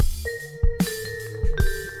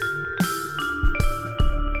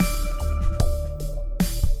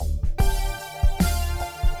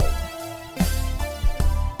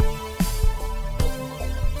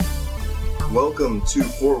welcome to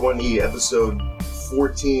 41E, episode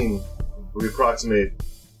 14, we approximate.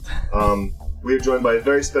 We are joined by a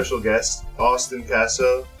very special guest, Austin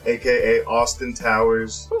Casso, aka Austin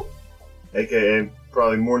Towers, aka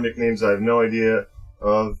probably more nicknames I have no idea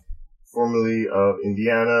of, formerly of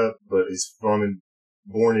Indiana, but is born in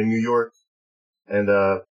New York, and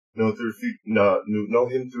know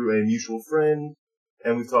him through a mutual friend,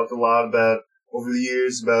 and we've talked a lot about, over the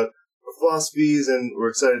years, about our philosophies, and we're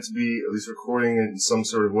excited to be at least recording it in some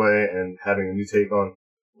sort of way and having a new take on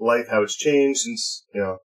life, how it's changed since,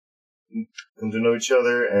 come to know each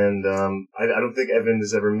other, and I don't think Evan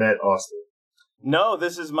has ever met Austin. No,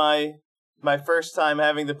 this is my first time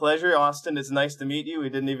having the pleasure. Austin, it's nice to meet you. We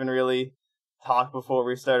didn't even really talk before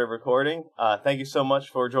we started recording. Thank you so much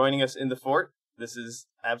for joining us in the fort. This is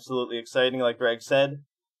absolutely exciting, like Greg said.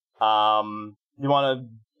 You want to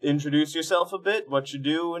introduce yourself a bit, what you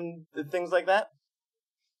do, and things like that?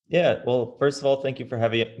 Yeah, well, first of all, thank you for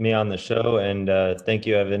having me on the show, and thank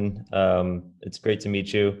you, Evan. It's great to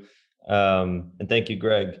meet you, and thank you,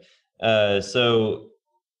 Greg. So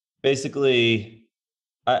basically,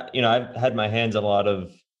 I've had my hands on a lot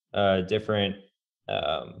of different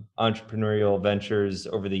entrepreneurial ventures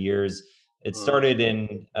over the years. It started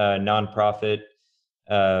in nonprofit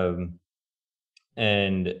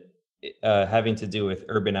and having to do with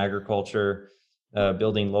urban agriculture,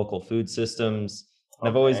 building local food systems. And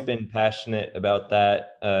I've always been passionate about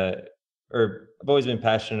that, or I've always been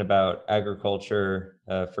passionate about agriculture,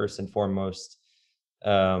 first and foremost.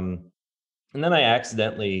 And then I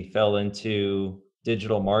accidentally fell into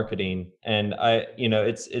digital marketing. And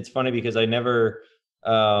it's funny because I never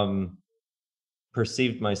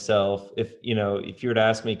perceived myself, if you were to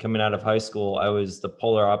ask me coming out of high school, I was the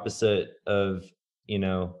polar opposite of,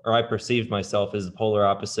 or I perceived myself as the polar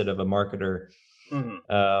opposite of a marketer.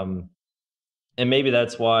 Mm-hmm. And maybe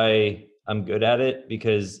that's why I'm good at it,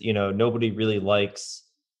 because, nobody really likes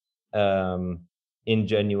ingenuine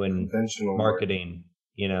marketing,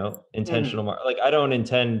 intentional. Like, I don't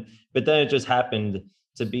intend, but then it just happened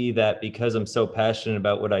to be that because I'm so passionate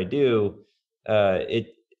about what I do,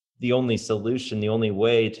 the only solution, the only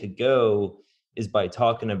way to go is by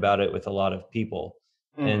talking about it with a lot of people.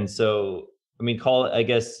 Mm-hmm. And so, call it, I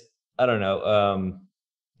guess, I don't know.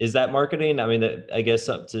 Is that marketing? I guess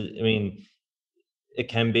it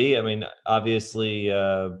can be. Obviously,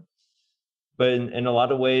 but in a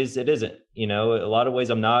lot of ways it isn't. A lot of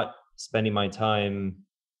ways I'm not spending my time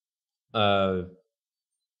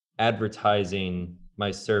advertising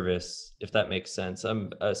my service, if that makes sense.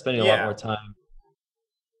 I'm spending a lot more time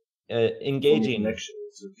engaging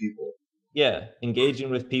connections with people. Yeah,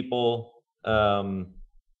 engaging with people,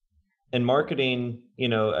 and marketing.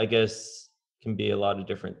 I guess can be a lot of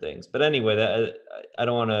different things. But anyway, that I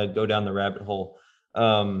don't want to go down the rabbit hole.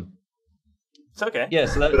 It's okay. Yeah,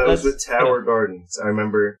 so that was with Tower Gardens. I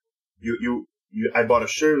remember you I bought a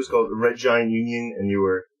shirt. It was called Red Giant Union, and you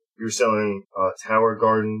were selling Tower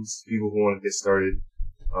Gardens. People who want to get started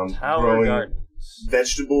growing gardens.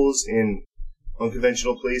 Vegetables in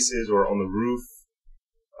unconventional places or on the roof.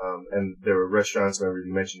 And there were restaurants, remember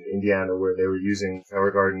you mentioned Indiana, where they were using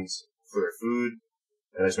Tower Gardens for their food.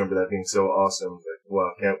 And I just remember that being so awesome. Like,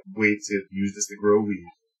 wow, can't wait to use this to grow weed.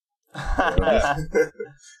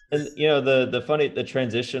 And the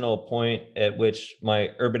transitional point at which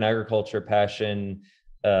my urban agriculture passion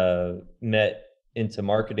met into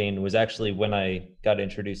marketing was actually when I got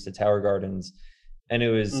introduced to Tower Gardens. And it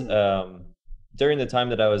was during the time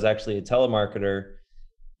that I was actually a telemarketer,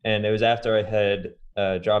 and it was after I had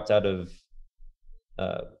dropped out of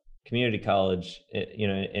community college,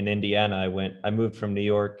 in Indiana. I moved from New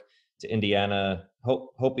York to Indiana,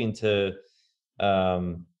 hoping to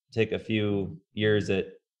take a few years at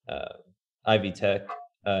Ivy Tech,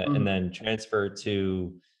 and then transfer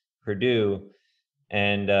to Purdue.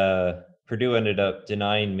 And Purdue ended up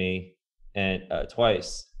denying me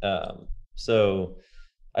twice. So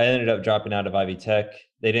I ended up dropping out of Ivy Tech.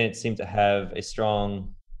 They didn't seem to have a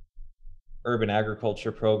strong urban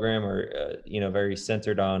agriculture program, or very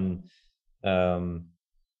centered on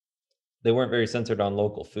they weren't very centered on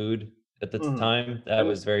local food at the time. That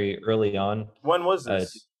was very early on. When was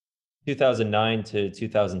this? 2009 to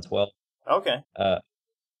 2012. Okay.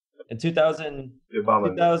 In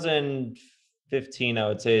 2015, I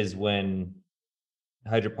would say, is when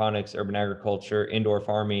hydroponics, urban agriculture, indoor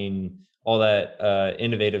farming, all that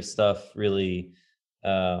innovative stuff really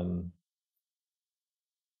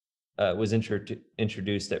was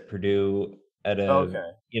introduced at Purdue at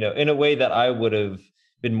in a way that I would have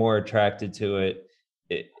been more attracted to it,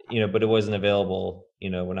 but it wasn't available,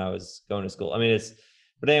 when I was going to school.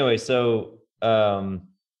 But anyway, so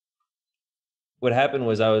what happened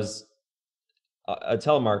was I was a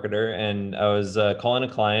telemarketer, and I was calling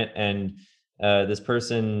a client, and this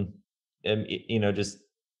person, just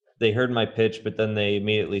they heard my pitch, but then they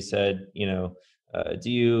immediately said,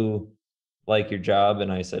 do you like your job?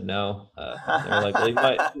 And I said no. They were like, well,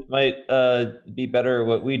 you might be better at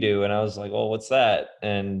what we do. And I was like, well, what's that?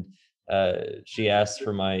 And she asked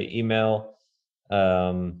for my email,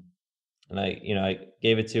 and I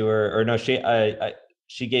gave it to her, or no,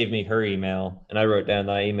 she gave me her email, and I wrote down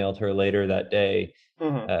that I emailed her later that day,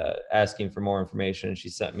 asking for more information. She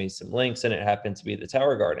sent me some links, and it happened to be the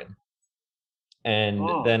Tower Garden. And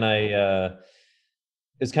then it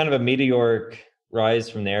was kind of a meteoric rise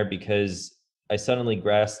from there, because I suddenly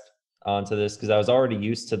grasped onto this, because I was already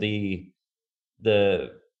used to the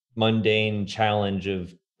mundane challenge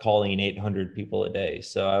of calling 800 people a day.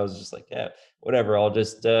 So I was just like, yeah, whatever. I'll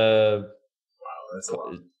just Wow, that's a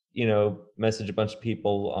lot. message a bunch of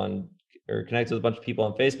people or connect with a bunch of people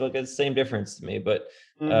on Facebook. It's the same difference to me, but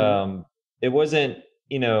it wasn't,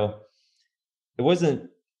 it wasn't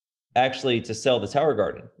actually to sell the Tower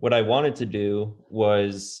Garden. What I wanted to do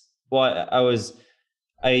was,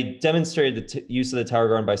 I demonstrated the use of the Tower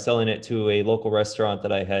Garden by selling it to a local restaurant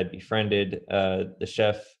that I had befriended the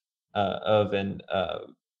chef of, and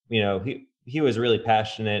he was really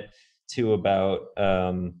passionate too about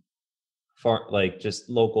just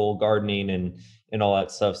local gardening and all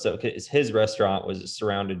that stuff. So his restaurant was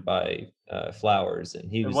surrounded by flowers, and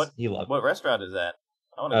he loved it. What restaurant is that?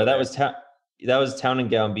 That was Town and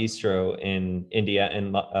Gown Bistro in Indiana,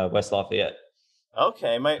 in West Lafayette.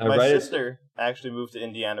 Okay, my sister actually moved to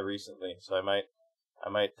Indiana recently, so I might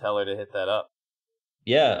tell her to hit that up.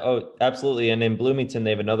 Yeah, oh, absolutely. And in Bloomington, they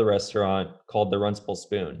have another restaurant called the Runcible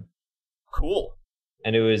Spoon. Cool.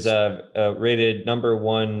 And it was rated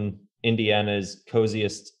 #1 Indiana's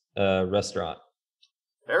coziest restaurant.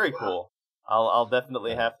 Very cool. I'll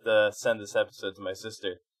definitely have to send this episode to my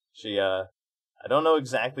sister. She I don't know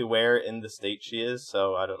exactly where in the state she is,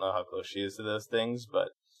 so I don't know how close she is to those things, but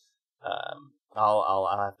I'll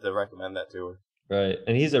have to recommend that to her. Right,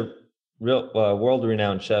 and he's a real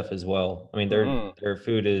world-renowned chef as well. I mean, their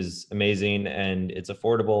food is amazing, and it's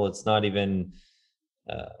affordable. It's not even,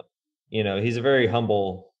 he's a very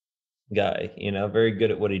humble guy. Very good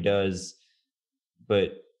at what he does,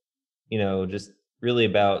 but just really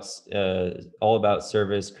all about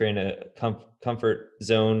service, creating a comfort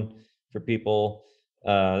zone for people.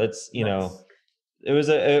 That's Nice. It was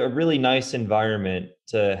a really nice environment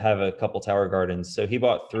to have a couple Tower Gardens. So he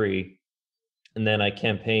bought 3, and then I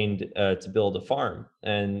campaigned to build a farm.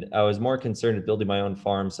 And I was more concerned with building my own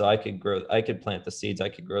farm, so I could plant the seeds, I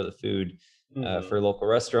could grow the food for local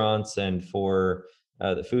restaurants and for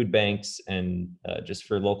the food banks, and just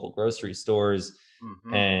for local grocery stores.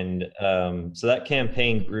 And so that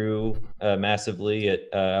campaign grew massively.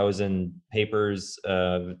 I was in papers.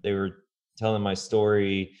 They were telling my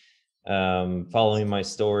story, following my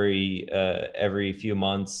story every few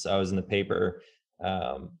months. I was in the paper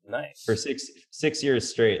Nice. for six years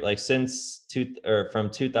straight, like from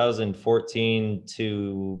 2014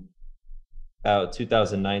 to about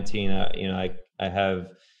 2019. I have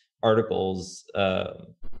articles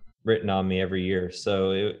written on me every year.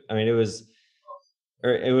 So it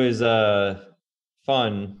was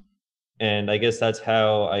fun, and I guess that's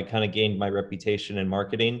how I kind of gained my reputation in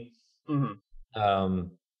marketing.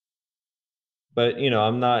 But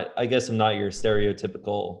I'm not your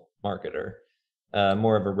stereotypical marketer.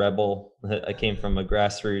 More of a rebel. I came from a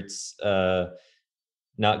grassroots,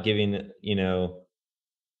 not giving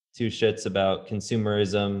two shits about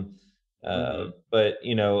consumerism, but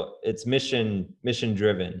it's mission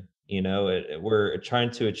driven. We're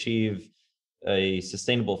trying to achieve a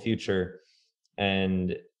sustainable future,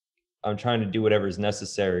 and I'm trying to do whatever is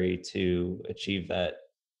necessary to achieve that.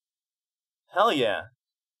 Hell yeah,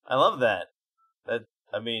 I love that. That's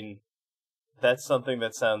something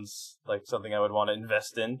that sounds like something I would want to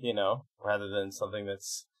invest in, rather than something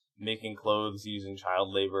that's making clothes using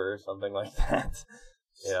child labor or something like that.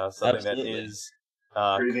 Something Absolutely. that is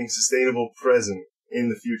creating sustainable present in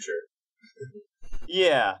the future.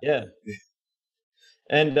 Yeah.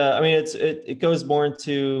 And it goes more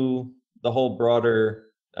into the whole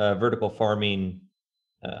broader vertical farming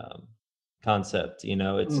concept.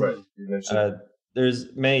 It's right. You mentioned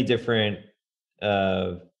there's many different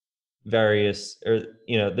there's various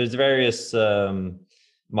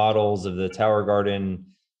models of the Tower Garden.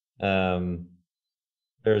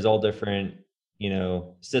 There's all different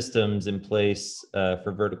systems in place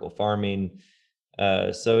for vertical farming.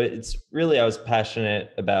 So it's really, I was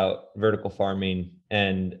passionate about vertical farming,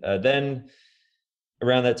 and then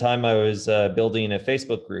around that time, I was building a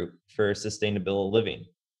Facebook group for sustainable living.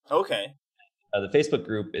 Okay. The Facebook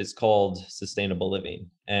group is called Sustainable Living,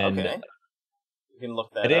 and Okay. You can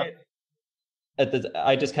look I that up. didn't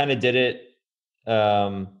I just kind of did it.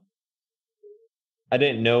 I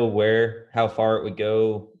didn't know how far it would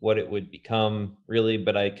go, what it would become really,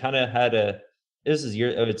 but I kind of had this is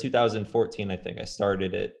 2014, I think I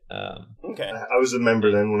started it. Okay. I was a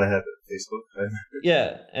member then when I had Facebook.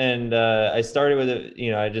 Yeah. And I started with it,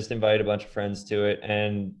 I just invited a bunch of friends to it.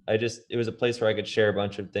 And it was a place where I could share a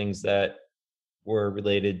bunch of things that were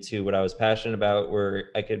related to what I was passionate about, where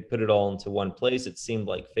I could put it all into one place. It seemed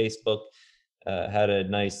like Facebook had a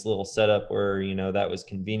nice little setup where, that was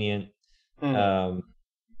convenient. And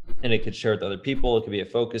it could share with other people. It could be a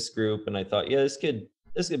focus group. And I thought, yeah, this could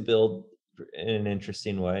build in an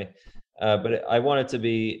interesting way. But I want it to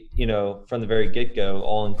be, from the very get-go,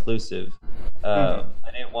 all inclusive. I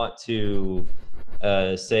didn't want to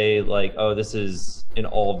say like, oh, this is an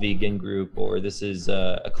all vegan group, or this is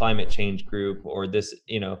a climate change group, or this,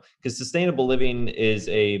 because sustainable living is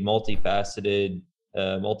a multifaceted,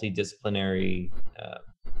 multidisciplinary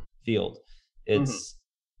field. It's,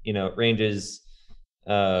 it ranges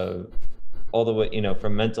all the way,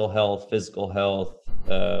 from mental health, physical health,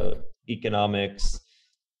 economics,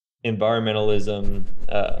 environmentalism,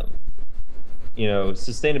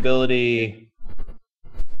 sustainability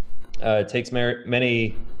takes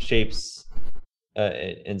many shapes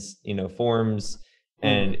and forms,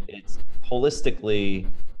 and it's holistically,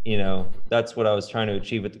 that's what I was trying to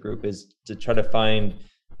achieve with the group, is to try to find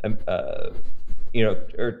or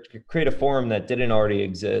create a forum that didn't already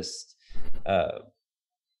exist,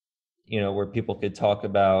 where people could talk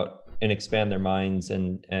about and expand their minds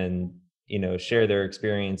and share their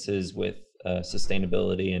experiences with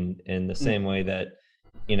sustainability in the same way that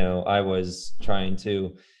I was trying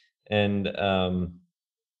to. And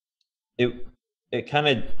it kind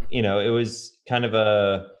of, it was kind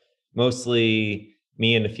of mostly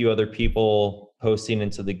me and a few other people posting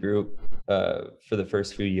into the group for the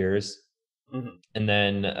first few years. And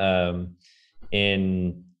then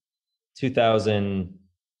in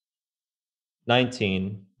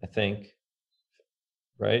 2019, I think,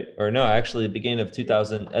 right? Or no, actually the beginning of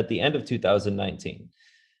at the end of 2019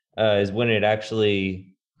 is when it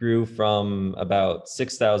actually grew from about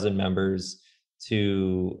 6,000 members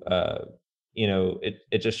to,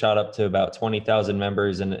 it just shot up to about 20,000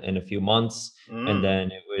 members in a few months. And then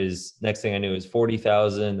it was, next thing I knew, it was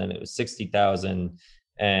 40,000, then it was 60,000.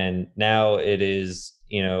 And now it is,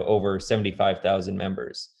 over 75,000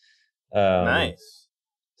 members. Nice.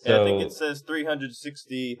 So, yeah, I think it says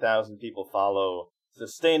 360,000 people follow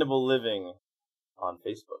Sustainable Living on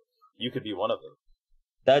Facebook. You could be one of them.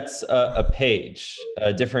 That's a page,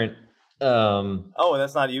 a different. Oh,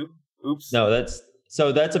 that's not you? Oops. No, that's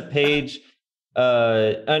a page.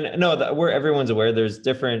 And no, where everyone's aware, there's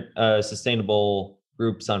different sustainable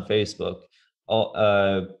groups on Facebook.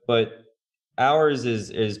 But ours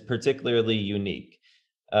is particularly unique,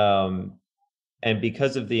 and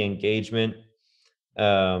because of the engagement.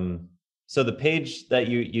 So the page that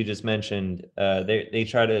you just mentioned,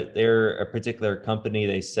 they're a particular company.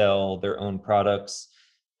 They sell their own products.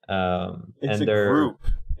 It's a group.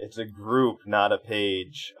 It's a group, not a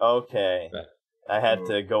page. Okay. Right. I had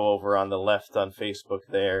to go over on the left on Facebook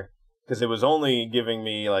there, because it was only giving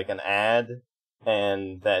me like an ad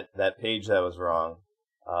and that page that was wrong.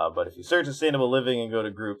 But if you search Sustainable Living and go to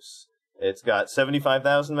groups, it's got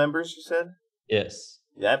 75,000 members, you said? Yes.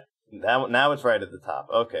 Yep. Now it's right at the top.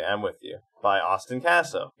 Okay, I'm with you. By Austin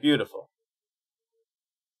Casso. Beautiful.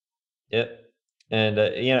 Yep.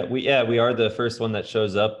 And we are the first one that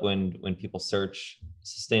shows up when people search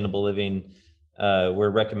sustainable living.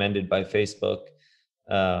 We're recommended by Facebook,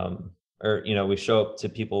 or we show up to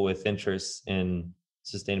people with interests in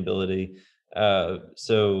sustainability.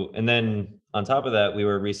 And then on top of that, we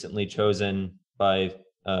were recently chosen by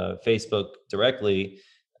Facebook directly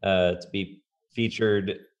to be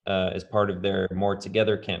featured as part of their More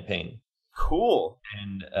Together campaign. Cool.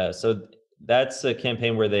 And so that's a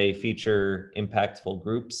campaign where they feature impactful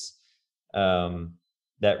groups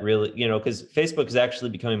that really, because Facebook is actually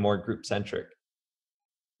becoming more group centric.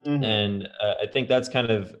 And I think that's kind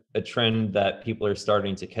of a trend that people are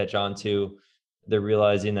starting to catch on to. They're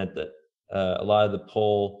realizing that a lot of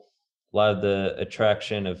the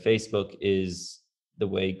attraction of Facebook is the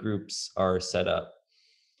way groups are set up.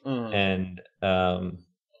 And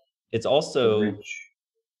it's also,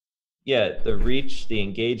 the reach, the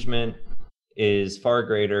engagement is far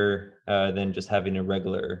greater than just having a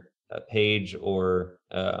regular page or,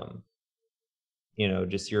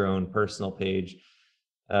 just your own personal page.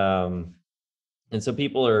 And so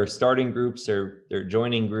people are starting groups or they're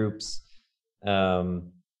joining groups for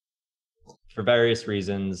various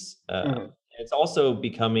reasons. It's also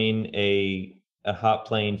becoming a hot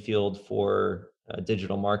playing field for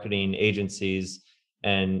digital marketing agencies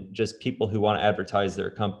and just people who want to advertise their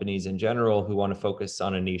companies in general, who want to focus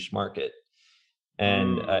on a niche market.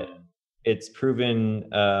 And it's proven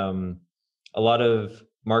a lot of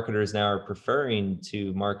marketers now are preferring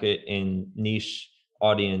to market in niche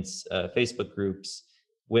audience Facebook groups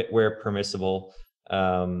where permissible.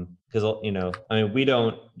 Because we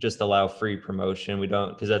don't just allow free promotion. We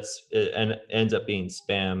don't, because it ends up being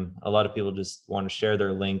spam. A lot of people just want to share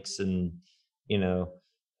their links, and and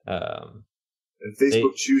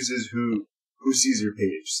Facebook chooses who sees your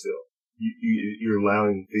page. Still, you're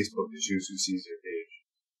allowing Facebook to choose who sees your page.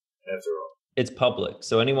 After all, it's public,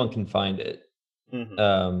 so anyone can find it.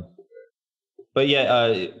 But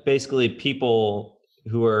yeah, basically, people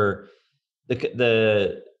who are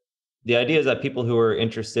the idea is that people who are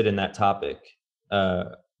interested in that topic,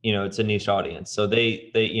 it's a niche audience. So they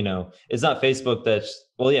it's not Facebook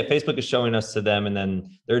Facebook is showing us to them, and then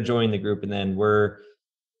they're joining the group, and then we're,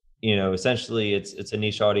 essentially it's a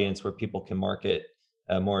niche audience where people can market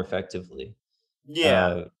more effectively.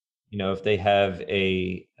 Yeah. If they have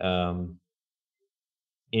if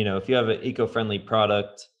you have an eco-friendly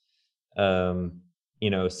product,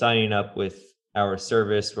 signing up with our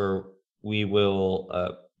service where we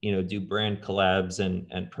will, do brand collabs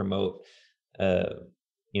and promote, a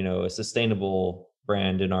sustainable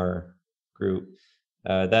brand in our group.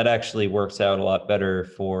 That actually works out a lot better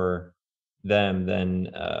for them than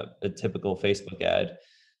a typical Facebook ad.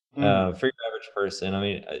 For your average person, I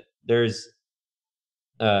mean, there's,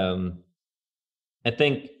 I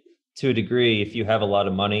think to a degree, if you have a lot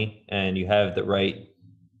of money and you have the right,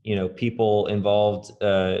 people involved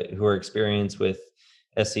who are experienced with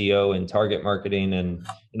SEO and target marketing and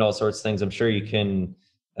all sorts of things, I'm sure you can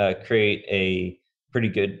create a pretty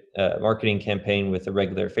good marketing campaign with a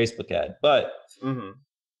regular Facebook ad. But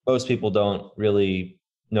most people don't really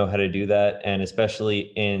know how to do that. And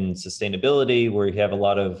especially in sustainability, where you have a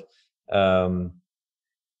lot of,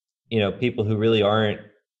 people who really aren't,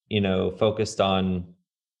 focused on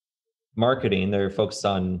marketing. They're focused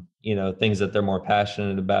on, things that they're more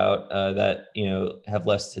passionate about, that, have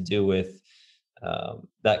less to do with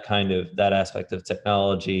that aspect of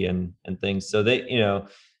technology and things. So they,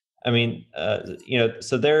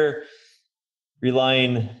 so they're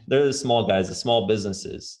the small guys, the small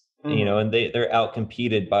businesses, and they're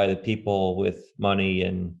outcompeted by the people with money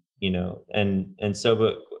and,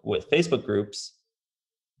 but with Facebook groups,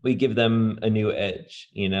 we give them a new edge.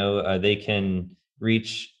 They can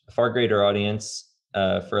reach a far greater audience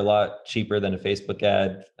for a lot cheaper than a Facebook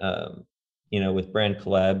ad, with brand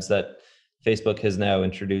collabs that Facebook has now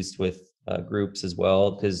introduced with groups as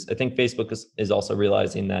well. Because I think Facebook is also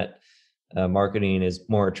realizing that marketing is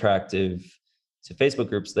more attractive to Facebook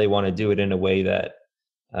groups. They want to do it in a way that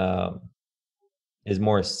is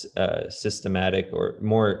more systematic or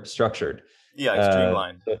more structured. Yeah,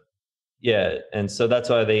 streamlined. Yeah, and so that's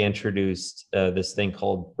why they introduced this thing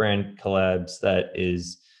called brand collabs that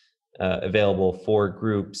is available for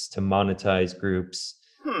groups to monetize groups.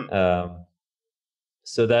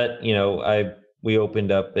 So that, we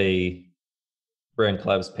opened up a brand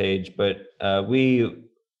collabs page, but we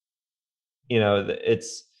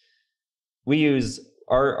use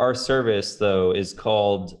our service though is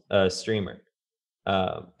called Streamer.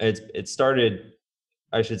 It started,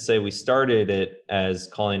 I should say, we started it as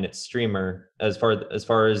calling it Streamer as far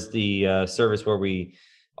as the service where we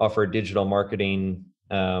offer digital marketing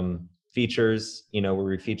features, where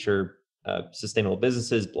we feature sustainable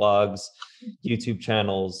businesses, blogs, YouTube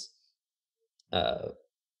channels,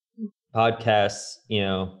 podcasts,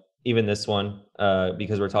 even this one,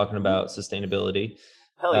 because we're talking about sustainability.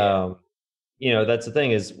 Hell yeah. That's the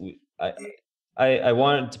thing is I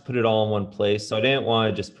wanted to put it all in one place. So I didn't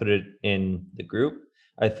want to just put it in the group.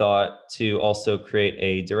 I thought to also create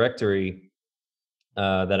a directory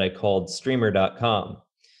that I called streamer.com.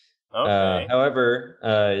 Okay. However,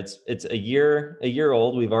 it's a year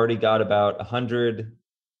old. We've already got about 100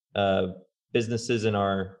 businesses in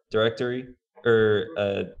our directory, or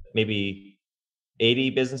maybe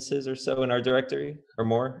 80 businesses or so in our directory or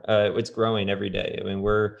more. It's growing every day. I mean,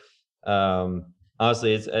 we're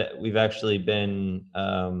honestly, we've actually been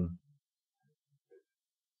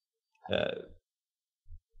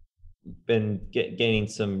gaining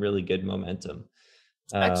some really good momentum.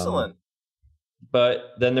 Excellent.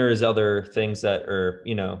 But then there is other things that are,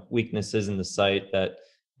 weaknesses in the site that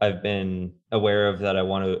I've been aware of that I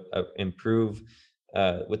want to improve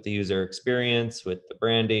with the user experience, with the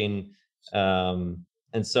branding,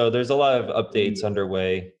 And so there's a lot of updates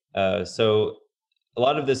underway. So a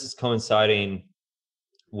lot of this is coinciding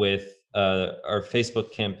with our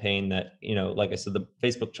Facebook campaign that, like I said, the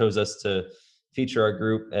Facebook chose us to feature our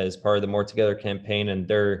group as part of the More Together campaign. And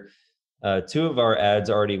there, 2 of our ads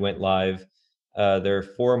already went live. There are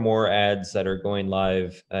 4 more ads that are going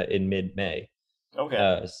live in mid-May.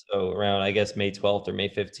 Okay. So around, I guess, May 12th or May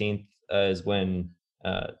 15th is when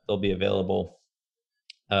they'll be available,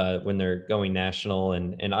 when they're going national.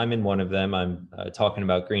 And I'm in one of them. I'm talking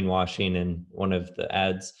about greenwashing in one of the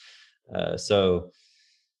ads.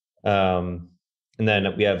 And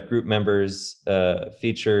then we have group members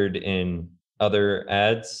featured in other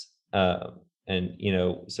ads. And,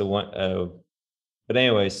 so one, but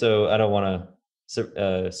anyway, so I don't want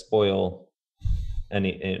to spoil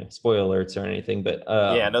any spoil alerts or anything, but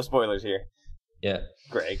yeah, no spoilers here. Yeah,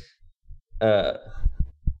 Greg.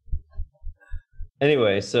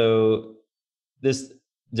 Anyway, so this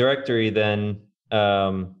directory then,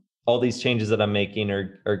 all these changes that I'm making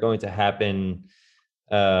are going to happen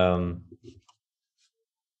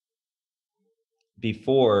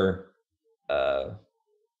before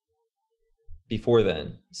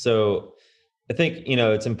then. So I think,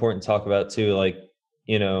 it's important to talk about too, like,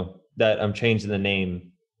 that I'm changing the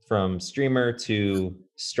name from Streamer to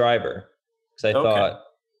Striver, because I thought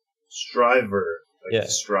Striver, like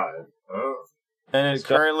Strive. Oh. And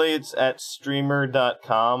currently it's at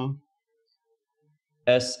streamer.com.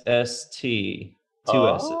 SST, 2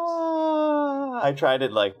 S's. I tried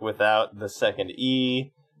it like without the second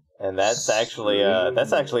E, and that's actually a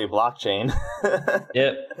blockchain.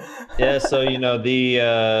 Yep. Yeah, so the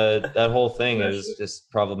that whole thing is just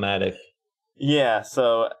problematic. Yeah,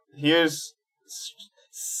 so here's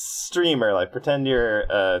Streamer, like pretend you're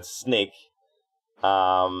a snake.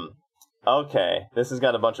 Okay, this has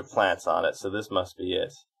got a bunch of plants on it, so this must be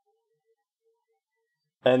it.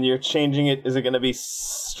 And you're changing it, is it going to be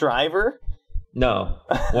Striver? No,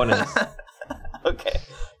 one is. Okay,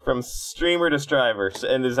 from Streamer to Striver,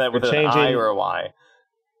 and is that with an I or a Y?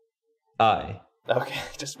 I. Okay,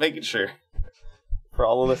 just making sure. For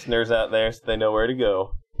all the listeners out there, so they know where to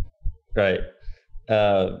go. Right.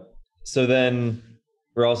 So then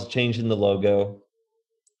we're also changing the logo.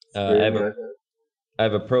 I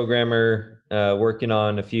have a programmer working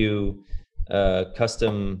on a few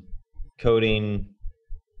custom coding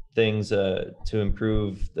things to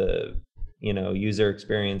improve the user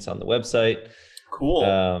experience on the website. Cool.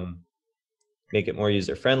 Make it more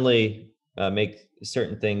user friendly. Make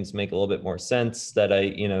certain things make a little bit more sense that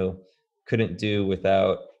I couldn't do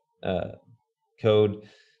without code.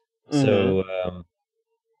 Mm-hmm. So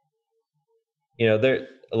there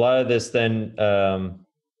a lot of this then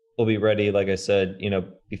will be ready, like I said,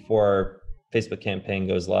 before our Facebook campaign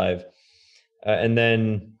goes live. And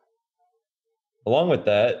then along with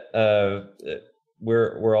that,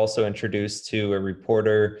 we're also introduced to a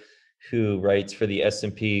reporter who writes for the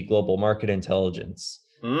S&P Global Market Intelligence,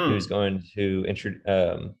 who's going to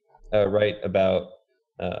write about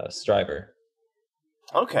Striver.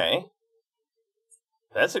 Okay.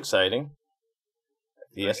 That's exciting.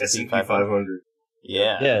 The S&P 500.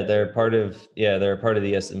 Yeah. Yeah, they're part of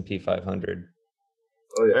the S&P 500.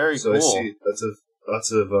 Oh yeah. Very so cool. I see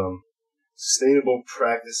lots of sustainable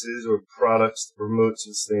practices or products to promote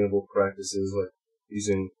sustainable practices, like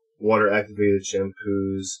using water activated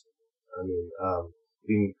shampoos.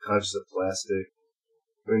 Being conscious of plastic.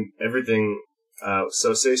 Everything.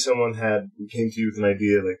 So say someone came to you with an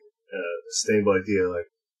idea, like a sustainable idea, like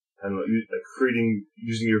I don't know,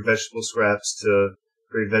 using your vegetable scraps to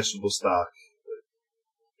create vegetable stock,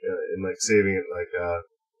 and like saving it,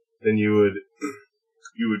 then you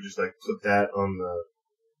would just like put that on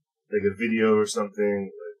like a video or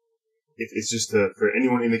something. It's just for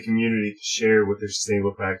anyone in the community to share what their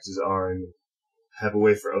sustainable practices are and have a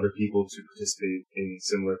way for other people to participate in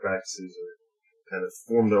similar practices or kind of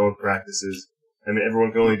form their own practices.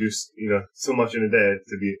 Everyone can only do so much in a day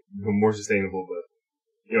to become more sustainable, but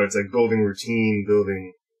it's like building routine,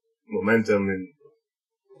 building momentum,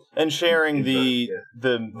 and sharing the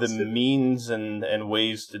means and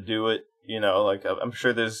ways to do it. I'm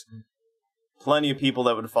sure there's plenty of people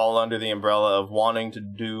that would fall under the umbrella of wanting to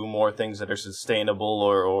do more things that are sustainable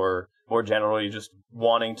or more generally just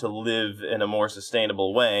wanting to live in a more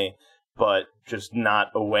sustainable way, but just not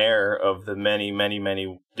aware of the many, many,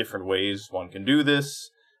 many different ways one can do this.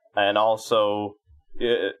 And also,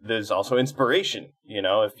 there's also inspiration.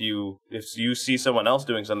 If you see someone else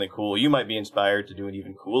doing something cool, you might be inspired to do an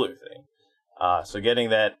even cooler thing. So getting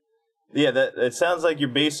that, it sounds like you're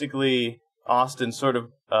basically, Austin, sort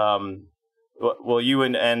of, you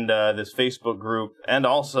and this Facebook group, and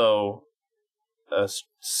also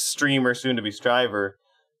streamer, soon to be striver,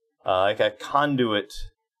 like a conduit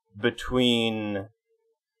between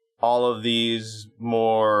all of these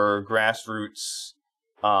more grassroots,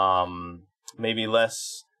 maybe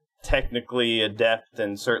less technically adept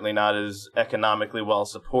and certainly not as economically well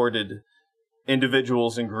supported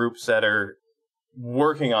individuals and groups that are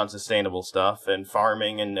working on sustainable stuff and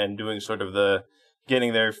farming and doing sort of the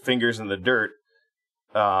getting their fingers in the dirt,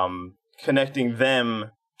 connecting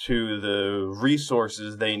them to the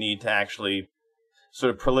resources they need to actually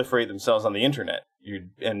sort of proliferate themselves on the internet.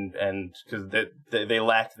 And because they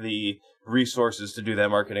lack the resources to do that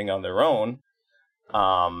marketing on their own.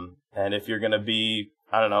 And if you're going to be,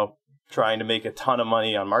 I don't know, trying to make a ton of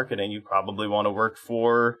money on marketing, you probably want to work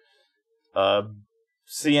for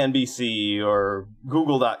CNBC or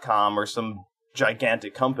Google.com or some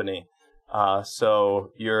gigantic company.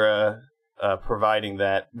 So you're providing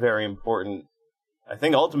that very important. I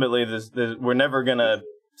think ultimately we're never going to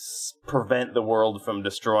prevent the world from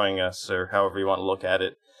destroying us, or however you want to look at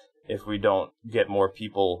it, if we don't get more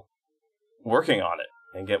people working on it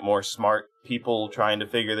and get more smart people trying to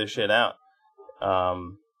figure this shit out.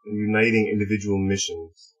 Uniting individual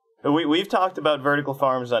missions. We've talked about vertical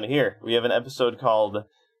farms on here. We have an episode called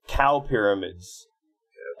Cow Pyramids,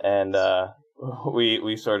 and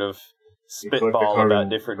we sort of spitball about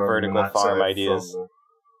different vertical farm ideas.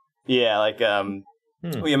 Yeah, like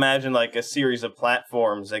we imagine like a series of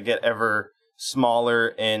platforms that get ever smaller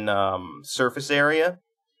in surface area.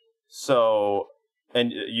 So,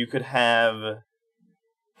 and you could have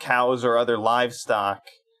cows or other livestock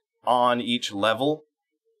on each level,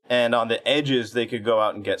 and on the edges they could go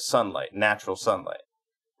out and get sunlight, natural sunlight,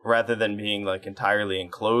 rather than being like entirely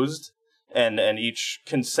enclosed. And each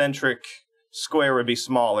concentric square would be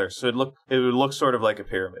smaller, so it would look sort of like a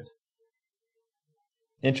pyramid.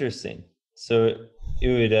 Interesting. So it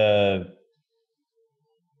would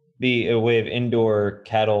be a way of indoor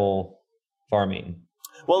cattle farming.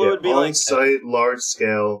 Well, it would be like on-site,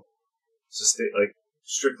 large-scale, like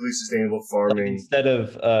strictly sustainable farming.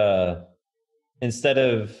 Like instead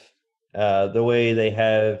of the way they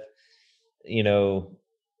have,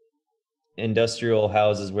 industrial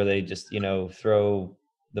houses where they just, throw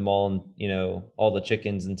them all, all the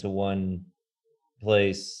chickens into one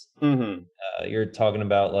place. Mm-hmm. You're talking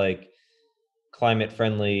about like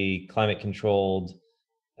climate-friendly, climate-controlled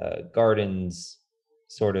gardens,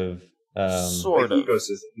 sort of.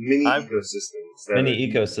 Mini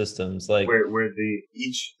ecosystems, like where the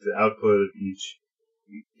output of each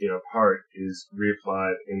part is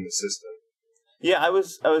reapplied in the system. Yeah, I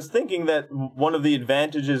was thinking that one of the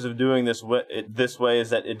advantages of doing this way is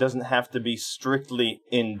that it doesn't have to be strictly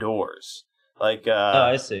indoors. Like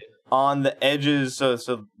I see. On the edges, so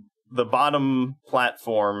the bottom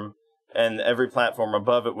platform and every platform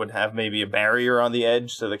above it would have maybe a barrier on the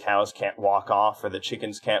edge so the cows can't walk off or the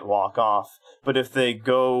chickens can't walk off. But if they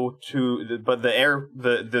go to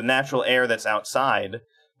the natural air that's outside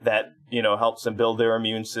that, helps them build their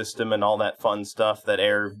immune system and all that fun stuff that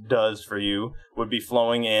air does for you would be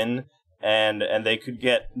flowing in, and they could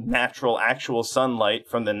get natural actual sunlight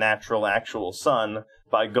from the natural actual sun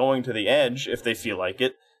by going to the edge if they feel like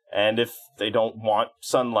it. And if they don't want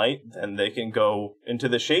sunlight, then they can go into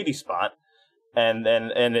the shady spot. And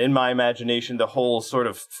in my imagination, the whole sort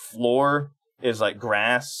of floor is like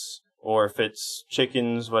grass, or if it's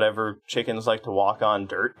chickens, whatever chickens like to walk on,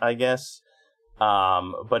 dirt, I guess.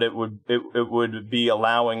 But it would be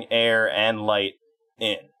allowing air and light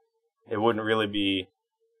in. It wouldn't really be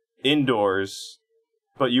indoors,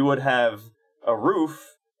 but you would have a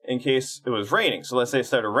roof in case it was raining. So let's say it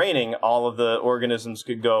started raining, all of the organisms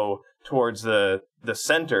could go towards the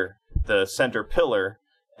center pillar,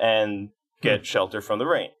 and get shelter from the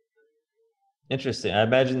rain. Interesting. I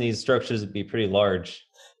imagine these structures would be pretty large.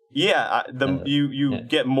 Yeah, you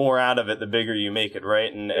get more out of it the bigger you make it,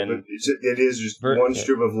 right? And it is just one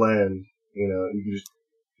strip of land. You can just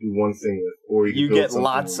do one thing with, or you get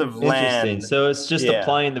lots of land. Interesting. So it's just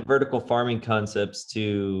applying the vertical farming concepts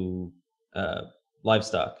to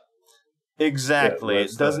livestock. Exactly.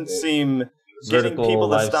 It doesn't seem getting people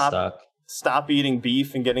to stop eating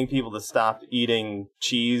beef and getting people to stop eating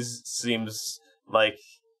cheese seems like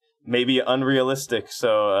maybe unrealistic.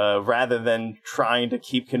 So rather than trying to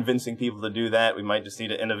keep convincing people to do that, we might just need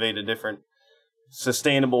to innovate a different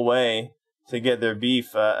sustainable way to get their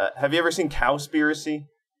beef. Have you ever seen Cowspiracy?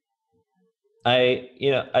 I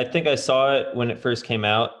think I saw it when it first came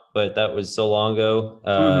out, but that was so long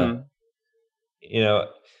ago.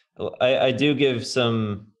 I do give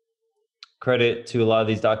some credit to a lot of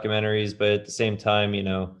these documentaries, but at the same time,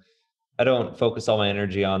 I don't focus all my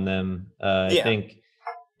energy on them. I think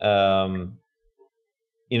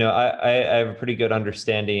I have a pretty good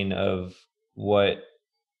understanding of what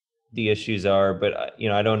the issues are, but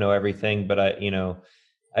I don't know everything, but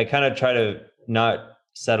I kind of try to not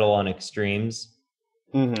settle on extremes.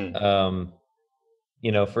 Mm-hmm.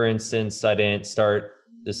 For instance, I didn't start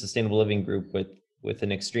the sustainable living group with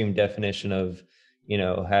an extreme definition of,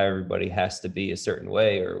 how everybody has to be a certain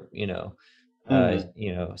way, or,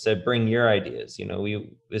 said, bring your ideas.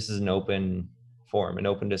 This is an open forum, an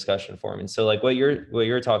open discussion forum. And so like what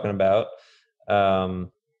you're talking about,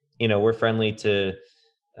 we're friendly to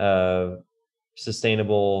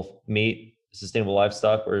sustainable meat, sustainable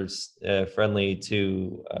livestock. We're friendly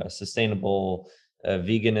to sustainable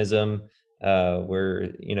veganism.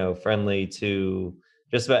 We're friendly to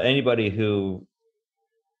just about anybody who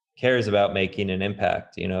cares about making an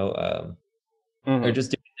impact. Or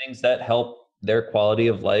just doing things that help their quality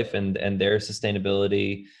of life and their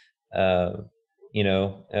sustainability. That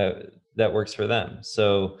works for them.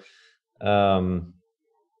 So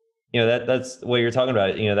that's what you're talking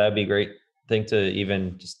about. That'd be a great thing to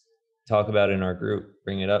even just talk about in our group,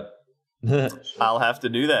 bring it up. I'll have to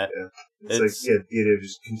do that. Yeah. It's like the idea of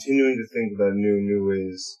just continuing to think about new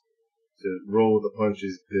ways to roll with the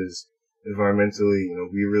punches, because environmentally,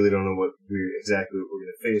 we really don't know exactly what we're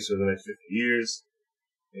going to face over the next 50 years.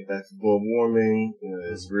 Back to global warming,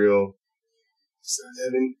 is real. Starts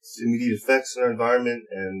having immediate effects on our environment,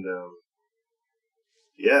 and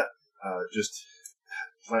just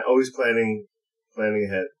always planning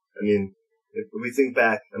ahead. I mean, if we think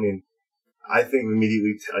back, I think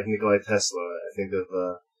immediately like Nikola Tesla. I think of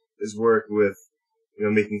his work with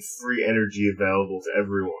making free energy available to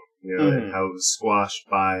everyone. And how it was squashed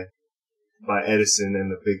by Edison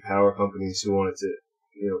and the big power companies who wanted to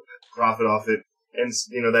profit off it, and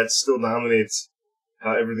that still dominates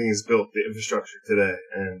how everything is built, the infrastructure today.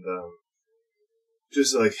 And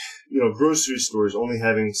just like grocery stores only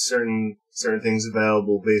having certain things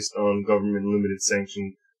available based on government limited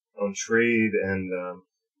sanction on trade, and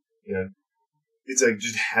it's like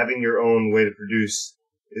just having your own way to produce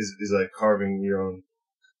is like carving your own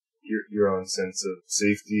sense of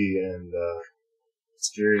safety and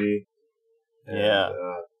security. And,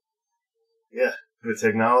 the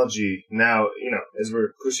technology now, as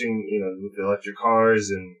we're pushing, with the electric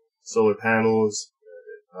cars and solar panels,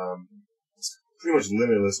 it's pretty much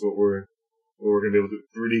limitless what we're going to be able to do.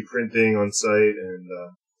 3D printing on site, and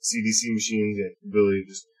CDC machines, and ability to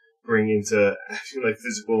just bring into actually like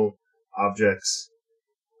physical objects.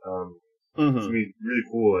 It's going to be really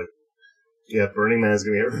cool. Like, Burning Man is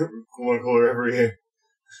going to get cooler and cooler every year.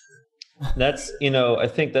 That's, I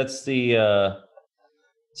think that's the,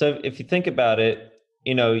 so if you think about it,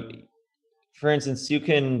 for instance, you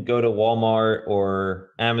can go to Walmart or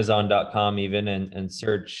Amazon.com even and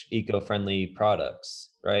search eco-friendly products,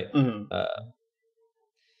 right?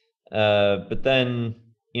 But then,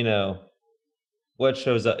 what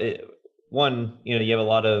shows up, one, you have a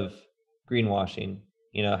lot of greenwashing.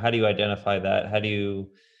 How do you identify that? How do you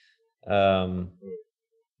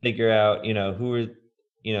figure out, who are,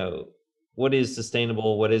 what is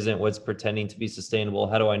sustainable, what isn't, what's pretending to be sustainable?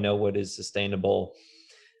 How do I know what is sustainable?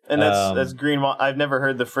 And that's I've never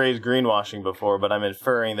heard the phrase greenwashing before, but I'm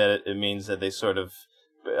inferring that it means that they sort of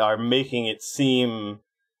are making it seem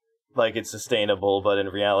like it's sustainable, but in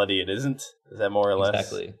reality it isn't. Is that more or less?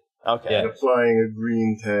 Exactly. Okay. And applying a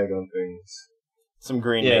green tag on things. Some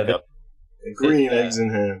green makeup. Green eggs in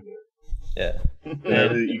ham. Yeah.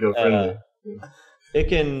 Really eco-friendly. It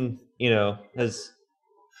can, has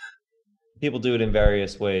people do it in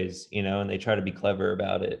various ways, and they try to be clever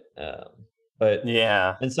about it.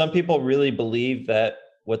 And some people really believe that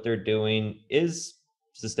what they're doing is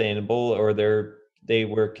sustainable, or they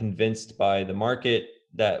were convinced by the market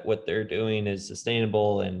that what they're doing is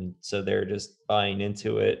sustainable, and so they're just buying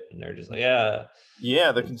into it, and they're just like,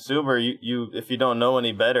 the consumer, you if you don't know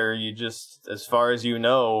any better, you just, as far as you're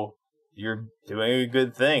doing a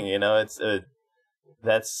good thing.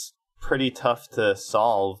 That's pretty tough to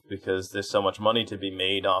solve, because there's so much money to be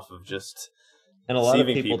made off of just and a lot of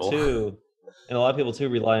people too. And a lot of people too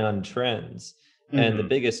rely on trends. And the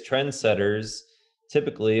biggest trend setters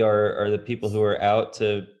typically are the people who are out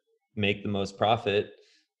to make the most profit.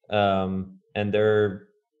 And they're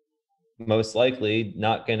most likely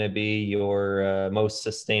not going to be your most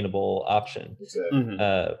sustainable option.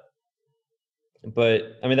 Exactly.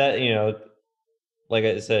 But I mean, that, like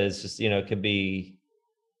I said, it's just, it could be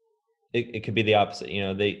the opposite.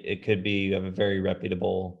 It could be, you have a very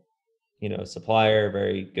reputable, supplier,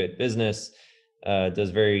 very good business, does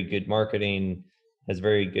very good marketing, has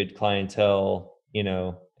very good clientele,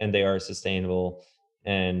 and they are sustainable.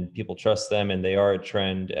 and people trust them, and they are a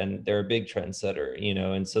trend, and they're a big trendsetter,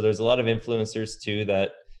 and so there's a lot of influencers too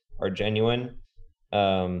that are genuine.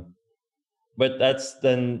 But that's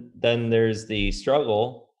then there's the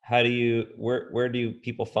struggle. Where do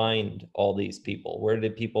people find all these people?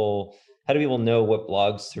 How do people know what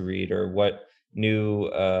blogs to read, or what new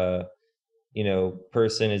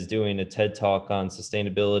person is doing a TED talk on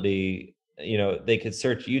sustainability? They could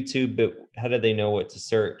search YouTube, but how do they know what to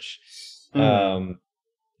search?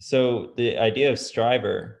 So the idea of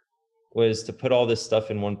Striver was to put all this stuff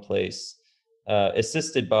in one place,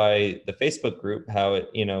 assisted by the Facebook group. How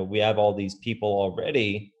we have all these people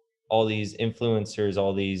already, all these influencers,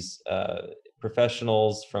 all these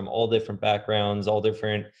professionals from all different backgrounds, all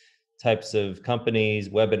different types of companies,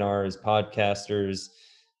 webinars, podcasters,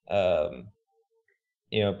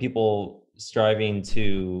 people striving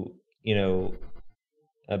to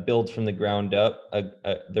build from the ground up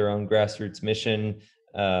their own grassroots mission,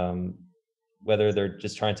 whether they're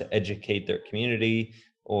just trying to educate their community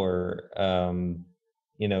or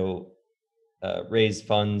raise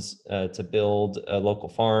funds to build a local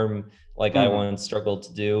farm, like I once struggled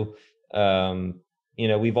to do.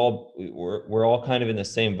 We're all kind of in the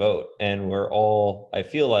same boat, and I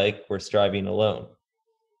feel like we're striving alone.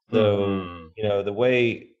 So the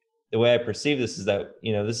way I perceive this is that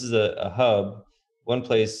this is a hub, one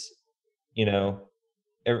place,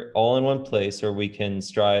 all in one place where we can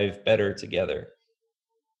strive better together.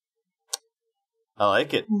 I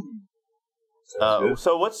like it.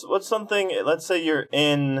 So what's something? Let's say you're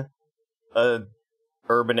in a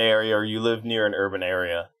urban area, or you live near an urban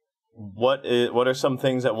area. What are some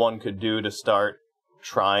things that one could do to start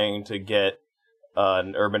trying to get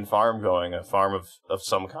an urban farm going, a farm of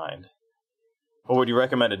some kind? Or would you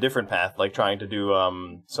recommend a different path, like trying to do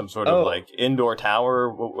some sort of like indoor tower?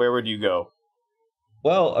 Where would you go?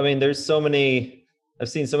 Well, I mean, I've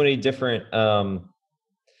seen so many different, I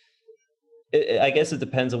guess it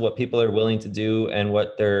depends on what people are willing to do and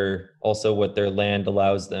what their land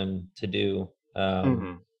allows them to do.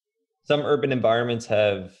 Some urban environments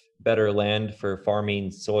have better land for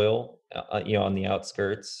farming soil, on the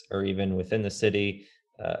outskirts or even within the city.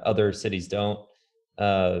 Other cities don't.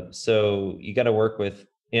 So you got to work with,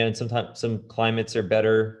 and sometimes some climates are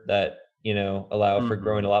better that, allow for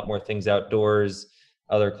growing a lot more things outdoors.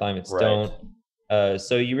 Other climates don't.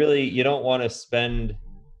 So you don't want to spend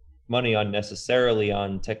money unnecessarily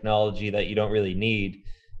on technology that you don't really need.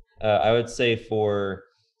 I would say for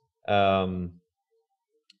urban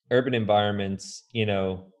environments,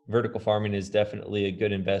 vertical farming is definitely a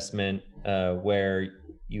good investment, where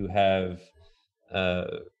you have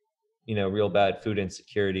real bad food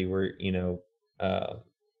insecurity, where you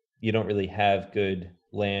don't really have good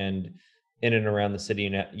land in and around the city,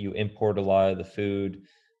 and you import a lot of the food,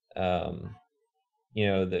 and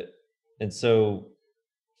so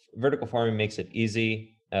vertical farming makes it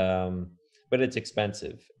easy, but it's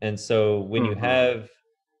expensive. And so when you have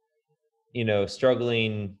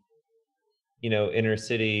struggling inner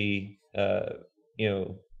city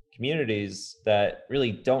communities that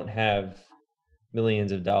really don't have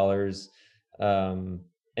millions of dollars, and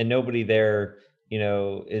nobody there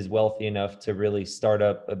is wealthy enough to really start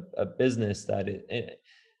up a business that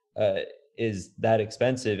is that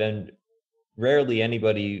expensive, and rarely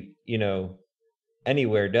anybody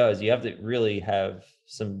anywhere does. You have to really have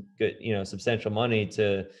some good substantial money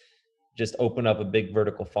to just open up a big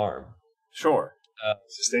vertical farm. Sure.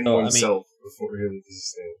 Sustain oneself before really to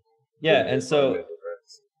sustain. Yeah, and so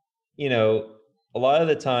a lot of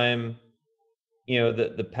the time,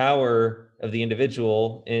 the power of the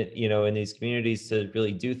individual in these communities to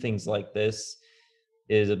really do things like this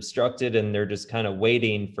is obstructed, and they're just kind of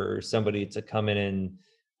waiting for somebody to come in and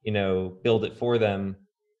build it for them.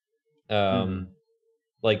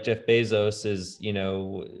 Like Jeff Bezos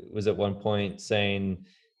was at one point saying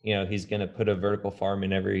he's going to put a vertical farm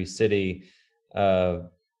in every city,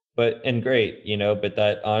 but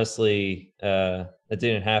that honestly that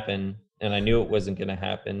didn't happen, and I knew it wasn't going to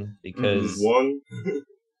happen because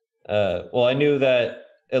I knew that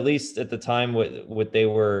at least at the time what they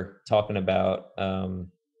were talking about,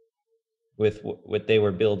 with what they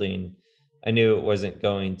were building, I knew it wasn't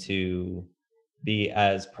going to be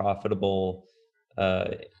as profitable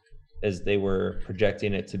as they were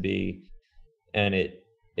projecting it to be, and it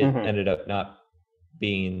ended up not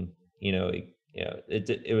being.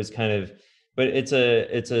 It was kind of, but it's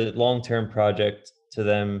a long-term project to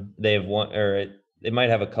them. They have one, or they might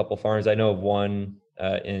have a couple farms. I know of one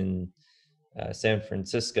in San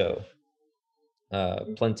Francisco,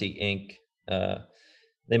 Plenty Inc.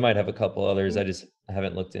 They might have a couple others. I just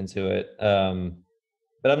haven't looked into it.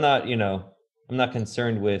 But I'm I'm not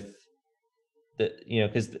concerned with the,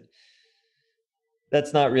 because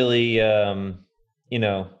that's not really, I'm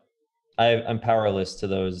powerless to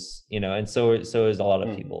those, and so is a lot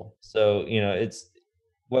of people. So, it's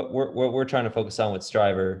what we're trying to focus on with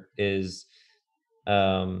Striver is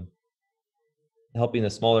helping the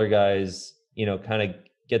smaller guys, kind of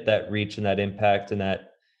get that reach and that impact and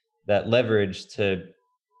that leverage to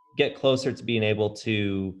get closer to being able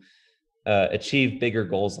to achieve bigger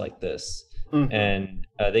goals like this. And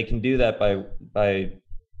they can do that by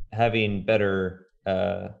having better,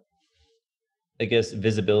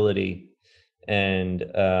 visibility. And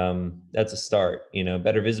that's a start,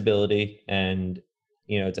 better visibility, and,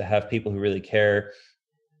 to have people who really care,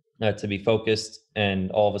 to be focused.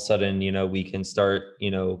 And all of a sudden, we can start,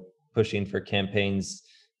 pushing for campaigns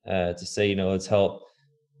to say, let's help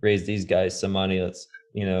raise these guys some money. Let's,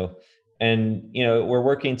 and, we're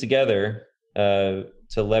working together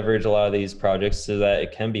to leverage a lot of these projects so that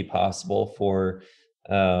it can be possible for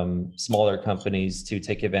smaller companies to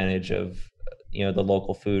take advantage of, the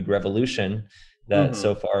local food revolution that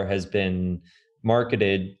so far has been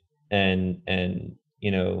marketed and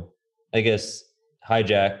I guess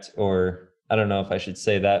hijacked, or I don't know if I should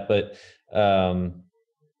say that, but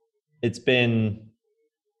it's been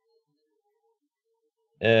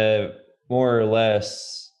more or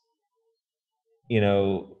less,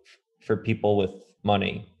 for people with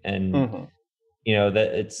money, and that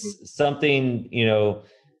it's something,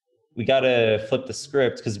 we got to flip the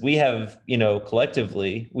script, because we have,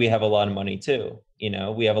 collectively, we have a lot of money too.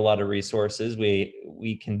 We have a lot of resources.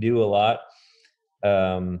 We can do a lot.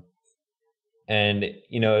 And,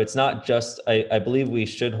 it's not just, I believe we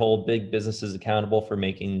should hold big businesses accountable for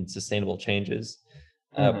making sustainable changes.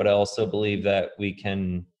 But I also believe that we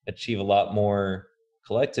can achieve a lot more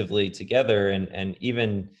collectively together, and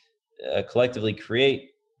even collectively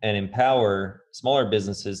create and empower smaller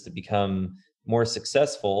businesses to become more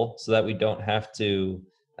successful, so that we don't have to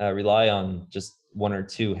rely on just one or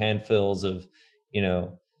two handfuls of,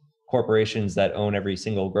 corporations that own every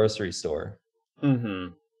single grocery store.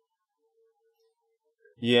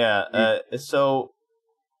 Yeah. So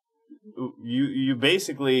you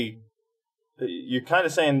basically, you're kind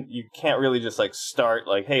of saying you can't really just like start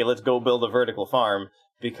like, hey, let's go build a vertical farm,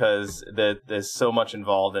 because there's so much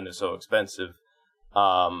involved and it's so expensive.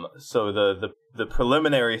 So the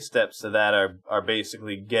preliminary steps to that are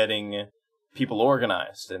basically getting people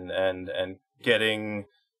organized and getting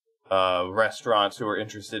restaurants who are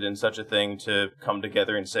interested in such a thing to come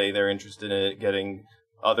together and say they're interested in it, getting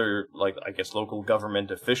other, like, I guess, local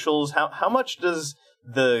government officials. How much does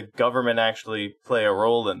the government actually play a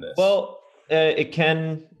role in this? Well, it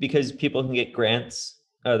can, because people can get grants.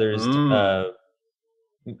 There's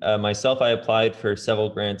myself, I applied for several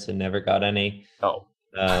grants and never got any.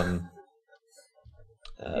 I'm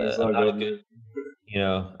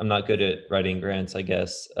not good at writing grants, I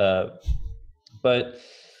guess. But,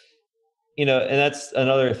 and that's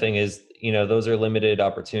another thing is, those are limited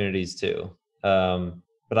opportunities too.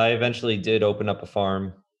 But I eventually did open up a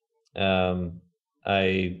farm. I,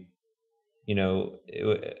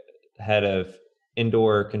 had a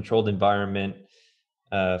indoor controlled environment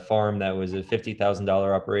farm that was a $50,000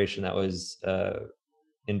 operation that was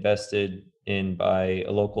invested in by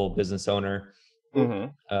a local business owner.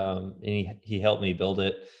 And he helped me build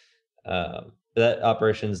it. That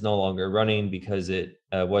operation is no longer running because it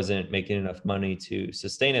wasn't making enough money to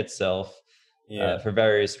sustain itself for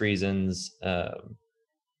various reasons.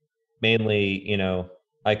 Mainly,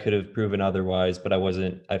 I could have proven otherwise, but I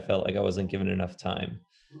felt like I wasn't given enough time.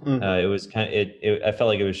 It was I felt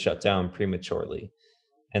like it was shut down prematurely.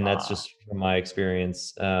 And that's just from my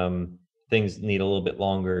experience. Things need a little bit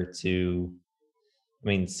longer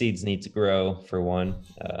seeds need to grow, for one,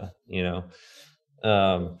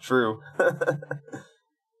 True.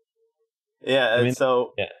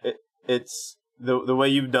 It's the way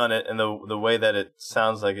you've done it, and the way that it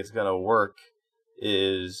sounds like it's going to work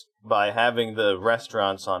is by having the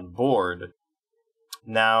restaurants on board.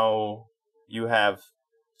 Now you have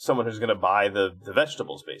someone who's going to buy the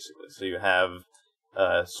vegetables, basically. So you have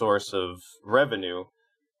a source of revenue.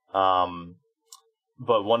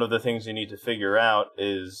 But one of the things you need to figure out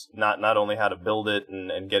is not only how to build it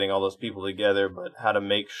and getting all those people together, but how to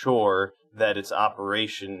make sure that its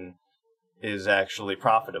operation is actually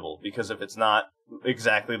profitable. Because if it's not,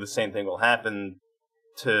 exactly the same thing will happen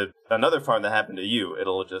to another farm that happened to you.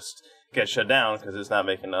 It'll just get shut down because it's not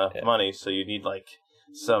making enough money. So you need like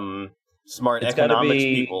some smart economics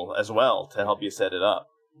people as well to help you set it up.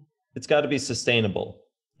 It's got to be sustainable.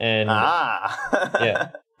 And yeah.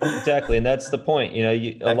 Exactly, and that's the point.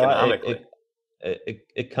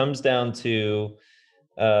 it comes down to,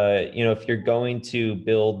 if you're going to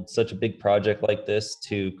build such a big project like this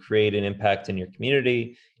to create an impact in your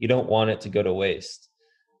community, you don't want it to go to waste.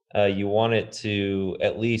 You want it to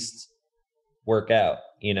at least work out,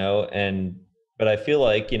 but I feel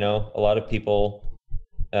like, a lot of people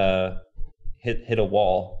hit a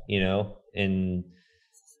wall, in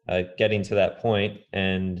getting to that point.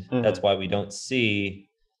 And that's why we don't see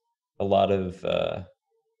a lot of,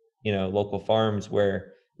 local farms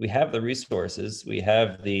where we have the resources, we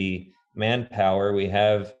have the manpower, we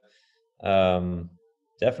have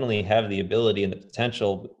definitely have the ability and the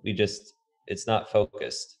potential. It's not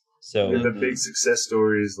focused. So the big success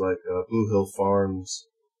stories like Blue Hill Farms,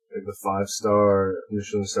 like the 5-star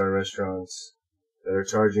Michelin star restaurants that are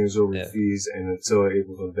charging exorbitant fees and still are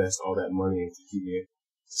able to invest all that money into keeping it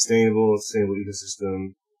sustainable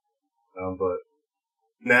ecosystem. But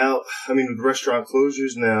now, with restaurant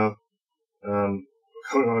closures now,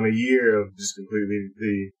 going on a year of just completely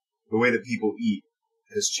the way that people eat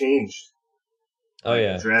has changed. Oh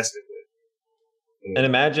yeah, drastically. And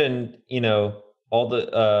imagine, all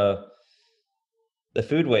the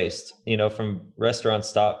food waste, from restaurants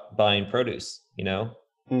stop buying produce,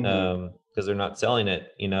 because they're not selling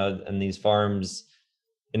it, and these farms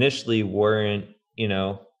initially weren't,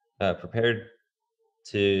 prepared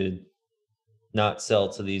to not sell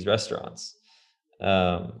to these restaurants.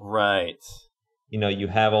 Right. You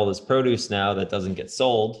have all this produce now that doesn't get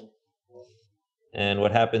sold. And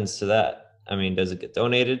what happens to that? Does it get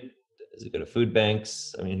donated? Does it go to food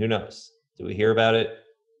banks? Who knows? Do we hear about it?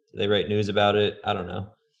 Do they write news about it? I don't know.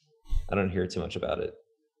 I don't hear too much about it.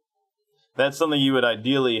 That's something you would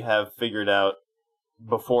ideally have figured out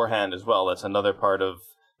beforehand as well. That's another part of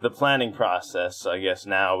the planning process, I guess,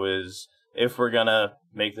 now is if we're going to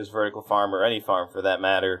make this vertical farm, or any farm for that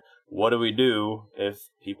matter, what do we do if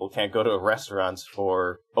people can't go to restaurants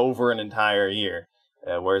for over an entire year?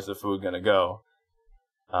 Where's the food going to go?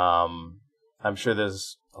 I'm sure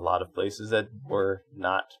there's a lot of places that were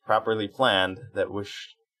not properly planned that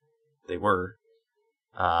wish they were.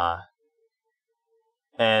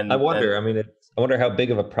 And I wonder. I wonder how big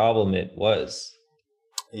of a problem it was.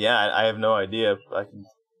 Yeah, I have no idea. I can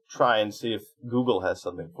try and see if Google has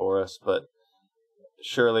something for us, but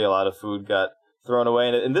surely a lot of food got thrown away.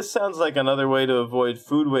 And this sounds like another way to avoid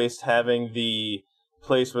food waste, having the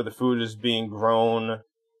place where the food is being grown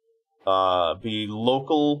be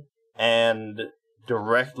local and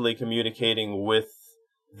directly communicating with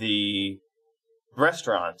the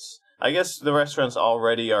restaurants. I guess the restaurants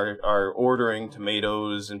already are ordering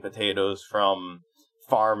tomatoes and potatoes from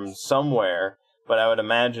farms somewhere, but I would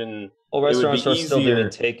imagine restaurants are still doing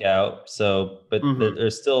takeout, but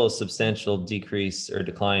there's still a substantial decrease or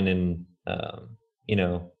decline in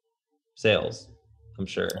sales, I'm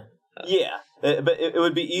sure. Yeah, but it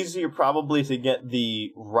would be easier probably to get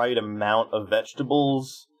the right amount of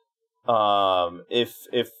vegetables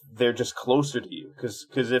if they're just closer to you, because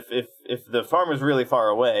if the farm is really far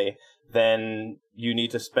away, then you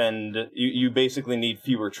need to spend you basically need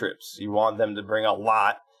fewer trips. You want them to bring a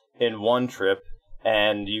lot in one trip,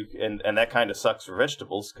 and that kind of sucks for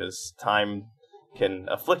vegetables because time can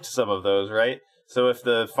afflict some of those, right? So if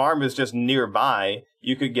the farm is just nearby,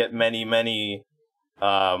 you could get many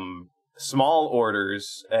small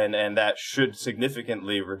orders, and that should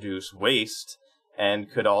significantly reduce waste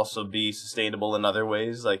and could also be sustainable in other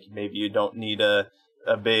ways. Like maybe you don't need a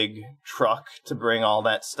big truck to bring all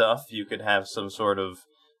that stuff. You could have some sort of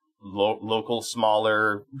local,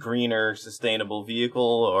 smaller, greener, sustainable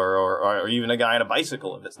vehicle, or even a guy on a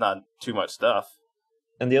bicycle if it's not too much stuff.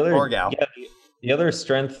 And the other, or gal. Yeah, the other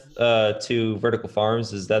strength to vertical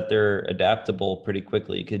farms is that they're adaptable pretty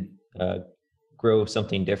quickly. You could grow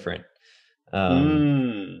something different. All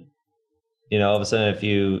of a sudden, if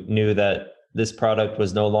you knew that this product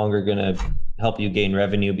was no longer going to help you gain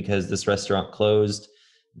revenue because this restaurant closed,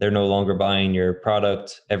 they're no longer buying your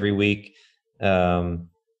product every week. All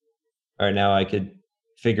right, now I could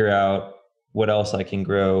figure out what else I can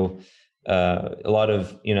grow. A lot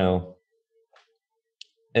of, you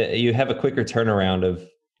have a quicker turnaround of,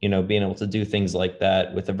 being able to do things like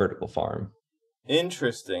that with a vertical farm.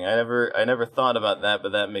 Interesting. I never thought about that,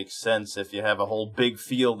 but that makes sense. If you have a whole big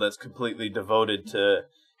field that's completely devoted to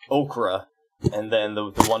okra, and then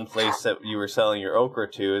the one place that you were selling your okra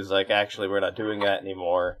to is like, actually, we're not doing that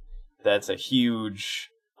anymore. That's a huge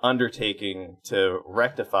undertaking to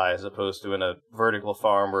rectify, as opposed to in a vertical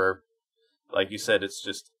farm where, like you said, it's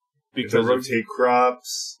just because to rotate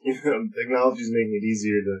crops. Technology's making it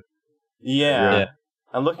easier to. Yeah.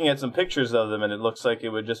 I'm looking at some pictures of them, and it looks like it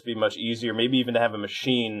would just be much easier, maybe even to have a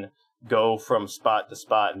machine go from spot to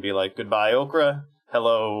spot and be like, goodbye okra,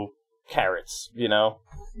 hello carrots, you know?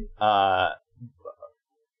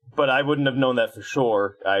 But I wouldn't have known that for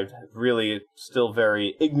sure. I'm really still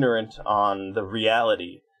very ignorant on the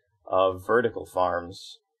reality of vertical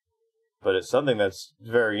farms. But it's something that's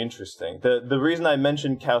very interesting. The reason I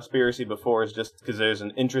mentioned Cowspiracy before is just because there's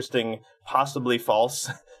an interesting, possibly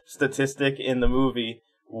false statistic in the movie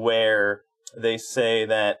where they say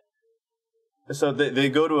that... So they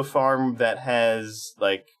go to a farm that has,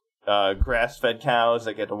 like, grass-fed cows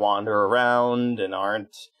that get to wander around and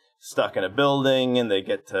aren't stuck in a building, and they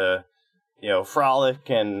get to, you know,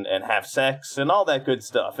 frolic and have sex and all that good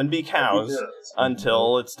stuff and be cows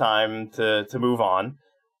until it's time to move on.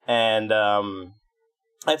 And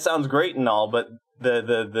that sounds great and all, but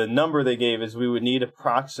the number they gave is we would need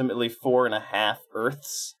approximately 4.5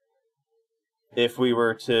 Earths if we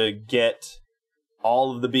were to get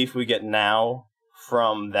all of the beef we get now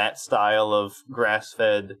from that style of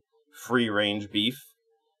grass-fed free-range beef.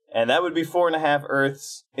 And that would be 4.5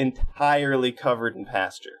 Earths entirely covered in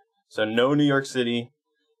pasture. So no New York City,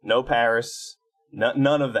 no Paris,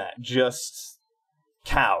 none of that. Just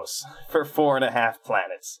cows for 4.5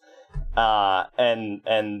 planets. And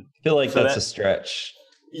I feel like so that's a stretch.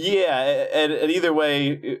 Yeah, and either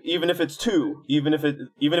way, even if it's 2, even if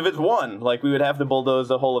it's 1, like we would have to bulldoze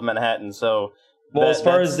the whole of Manhattan. So, well, as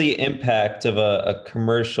far as the impact of a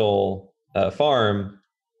commercial farm,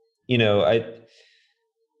 you know, I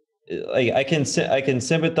can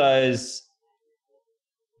sympathize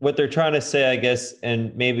what they're trying to say, I guess,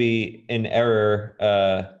 and maybe in error.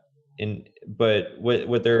 But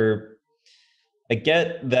what I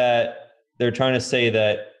get that they're trying to say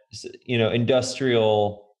that, you know,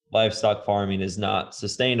 industrial livestock farming is not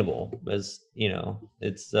sustainable, as you know,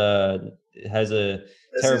 it has a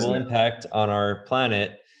terrible impact on our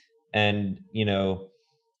planet, and you know,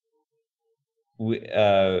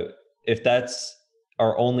 if that's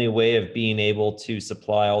our only way of being able to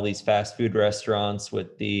supply all these fast food restaurants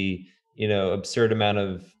with the, you know, absurd amount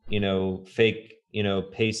of, you know, fake, you know,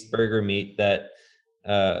 paste burger meat that,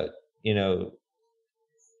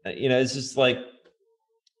 it's just like,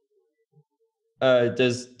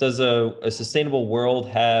 does a sustainable world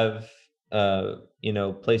have, you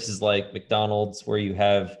know, places like McDonald's where you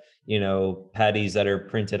have, you know, patties that are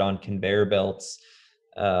printed on conveyor belts?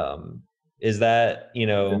 Is that, you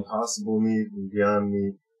know, Impossible meat and Beyond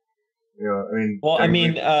Meat? You know, I mean, well, I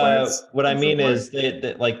mean, what I mean is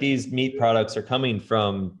that like these meat products are coming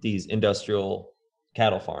from these industrial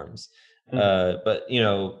cattle farms, but you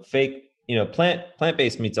know, fake, you know,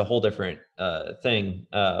 plant-based meat's a whole different thing.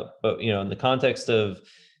 But you know, in the context of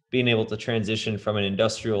being able to transition from an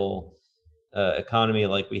industrial economy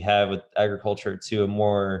like we have with agriculture to a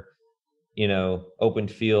more, you know, open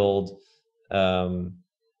field.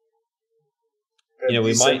 You know,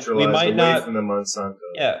 we might not from the Monsanto.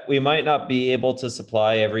 Yeah, we might not be able to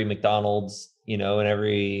supply every McDonald's, you know, and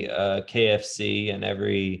every KFC and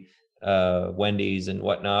every Wendy's and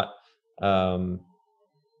whatnot.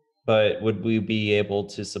 But would we be able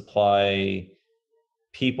to supply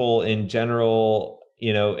people in general,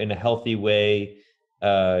 you know, in a healthy way,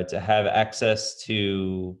 to have access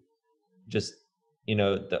to just, you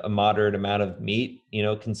know, a moderate amount of meat, you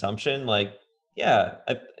know, consumption? Like, yeah,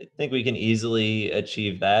 I think we can easily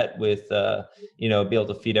achieve that with, you know, be able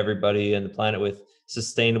to feed everybody on the planet with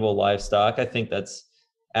sustainable livestock. I think that's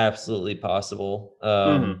absolutely possible.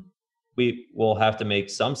 We will have to make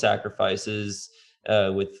some sacrifices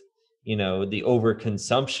with, you know, the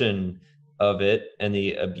overconsumption of it and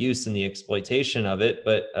the abuse and the exploitation of it.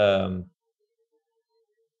 But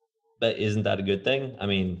isn't that a good thing? I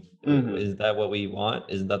mean, is that what we want?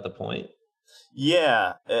 Isn't that the point?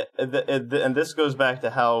 Yeah, and this goes back to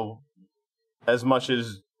how, as much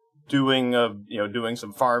as doing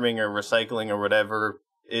some farming or recycling or whatever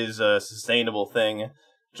is a sustainable thing,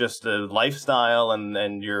 just a lifestyle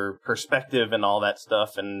and your perspective and all that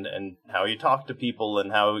stuff, and how you talk to people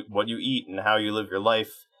and what you eat and how you live your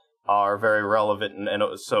life are very relevant,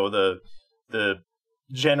 and so the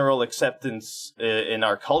general acceptance in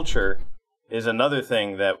our culture is another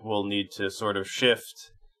thing that we'll need to sort of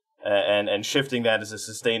shift. And shifting that is a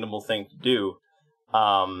sustainable thing to do.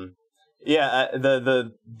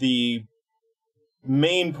 The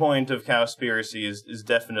main point of Cowspiracy is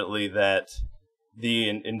definitely that the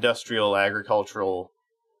industrial agriculture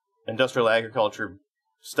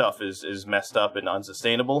stuff is messed up and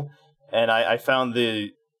unsustainable. And I found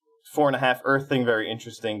the 4.5 Earth thing very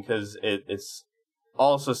interesting because it's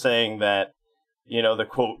also saying that, you know, the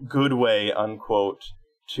quote good way unquote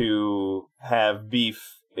to have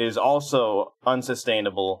beef is also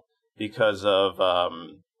unsustainable because of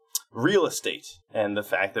real estate and the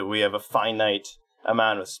fact that we have a finite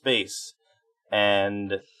amount of space.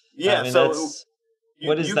 And yeah, I mean, so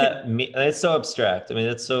what does that mean? It's so abstract. I mean,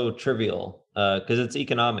 it's so trivial because it's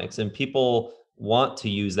economics, and people want to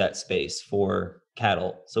use that space for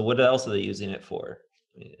cattle. So what else are they using it for?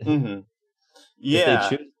 Mm-hmm. If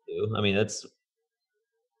they choose to, I mean, that's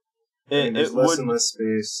there's less and less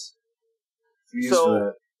space.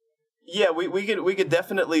 So yeah, we could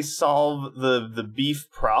definitely solve the beef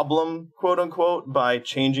problem, quote unquote, by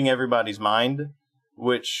changing everybody's mind,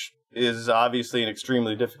 which is obviously an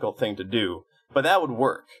extremely difficult thing to do. But that would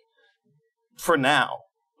work for now.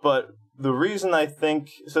 But the reason I think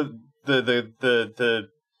so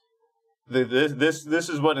this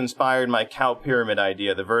is what inspired my cow pyramid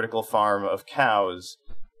idea, the vertical farm of cows.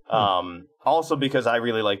 Also because I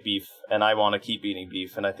really like beef and I want to keep eating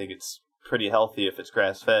beef, and I think it's pretty healthy if it's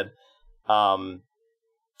grass fed.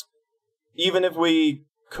 Even if we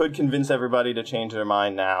could convince everybody to change their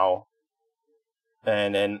mind now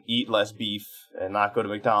and eat less beef and not go to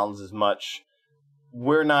McDonald's as much,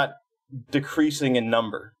 we're not decreasing in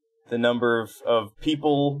number. The number of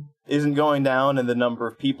people isn't going down, and the number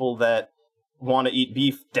of people that want to eat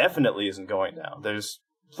beef definitely isn't going down. There's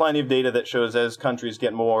plenty of data that shows as countries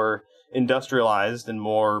get more industrialized and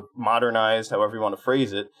more modernized, however you want to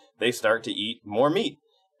phrase it, they start to eat more meat.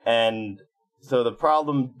 And so the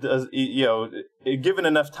problem does, given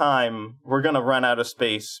enough time, we're going to run out of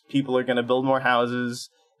space. People are going to build more houses.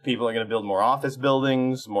 People are going to build more office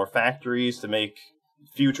buildings, more factories to make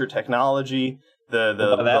future technology. By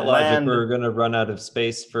that logic, we're going to run out of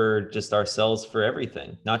space for just ourselves, for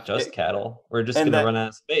everything, not just cattle. We're just going to run out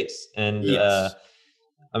of space. And yes.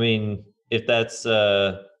 I mean, if that's,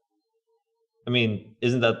 that's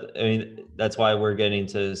why we're getting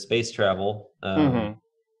to space travel.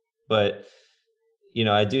 But,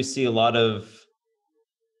 I do see a lot of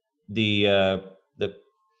the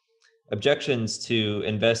objections to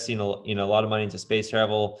investing, a lot of money into space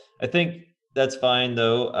travel. I think that's fine,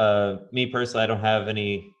 though. Me personally, I don't have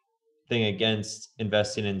anything against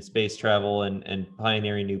investing in space travel and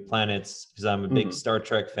pioneering new planets, because I'm a big Star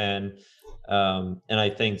Trek fan. And I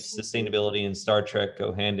think sustainability and Star Trek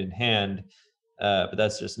go hand in hand. But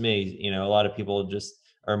that's just me. A lot of people just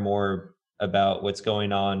are more about what's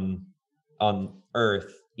going on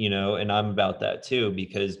Earth, and I'm about that too,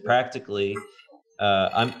 because practically,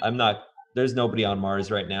 I'm not, there's nobody on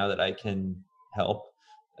Mars right now that I can help.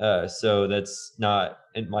 So that's not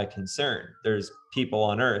my concern. There's people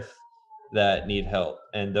on Earth that need help.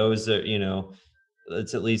 And those are,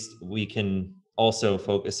 it's at least we can also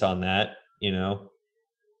focus on that, and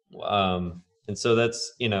so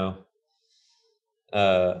that's,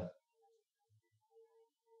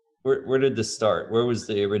 where did this start? Where was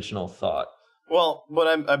the original thought? Well, what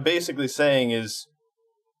I'm basically saying is,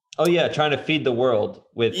 trying to feed the world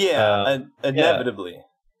with inevitably.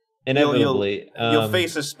 Inevitably, you'll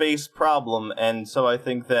face a space problem, and so I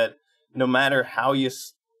think that no matter how you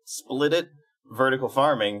split it, vertical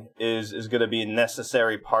farming is going to be a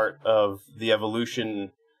necessary part of the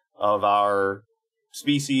evolution of our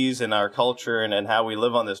species and our culture and how we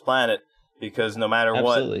live on this planet. Because no matter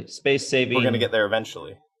what, space saving, we're going to get there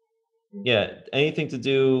eventually. Yeah, anything to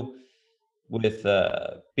do with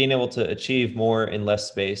being able to achieve more in less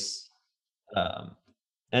space,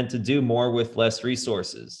 and to do more with less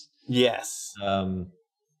resources. Yes.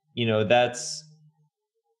 That's,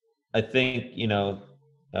 I think,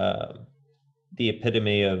 the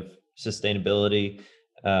epitome of sustainability,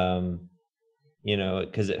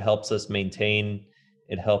 because it helps us maintain,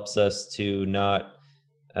 it helps us to not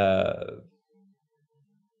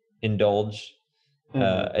indulge.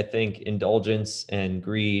 I think indulgence and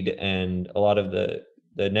greed and a lot of the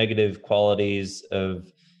negative qualities of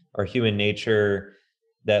our human nature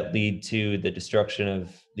that lead to the destruction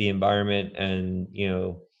of the environment and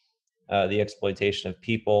the exploitation of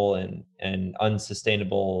people and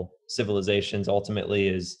unsustainable civilizations ultimately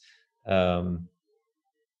is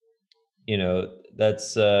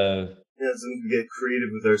that's to get creative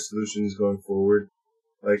with our solutions going forward.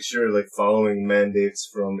 Like following mandates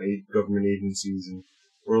from government agencies and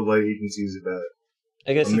worldwide agencies about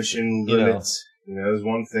emission limits, is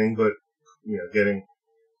one thing, but getting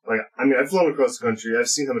I've flown across the country. I've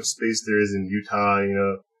seen how much space there is in Utah.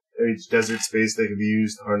 Each desert space that could be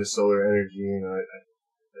used to harness solar energy. I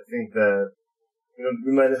think that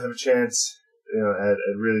we might have a chance, at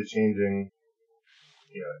really changing,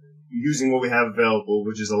 using what we have available,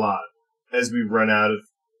 which is a lot, as we run out of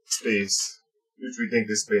space, which we think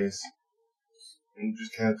is space, and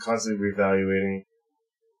just kind of constantly reevaluating.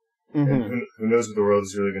 And who knows what the world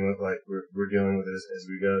is really going to look like? We're dealing with it as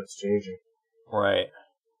we go. It's changing. Right.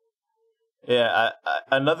 Yeah,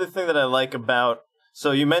 another thing that I like about,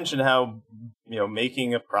 so you mentioned how,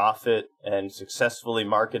 making a profit and successfully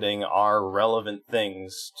marketing are relevant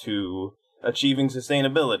things to achieving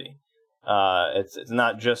sustainability. It's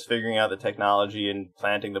not just figuring out the technology and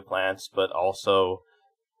planting the plants, but also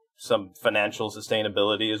some financial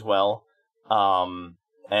sustainability as well.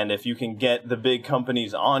 And if you can get the big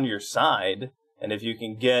companies on your side, and if you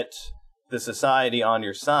can get the society on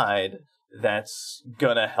your side, that's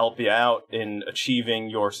gonna help you out in achieving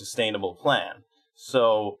your sustainable plan.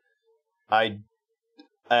 So, one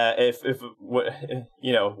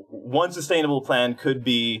sustainable plan could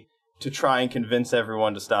be to try and convince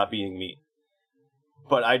everyone to stop eating meat.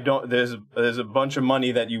 But there's a bunch of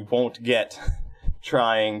money that you won't get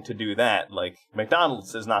trying to do that. Like,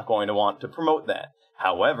 McDonald's is not going to want to promote that.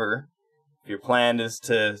 However, if your plan is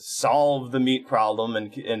to solve the meat problem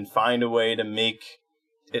and find a way to make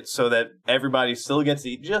it so that everybody still gets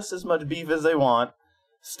to eat just as much beef as they want,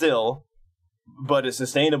 still, but it's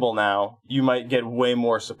sustainable now, you might get way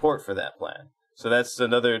more support for that plan. So that's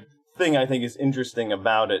another thing I think is interesting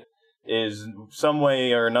about it, is some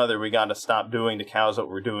way or another we got to stop doing to cows what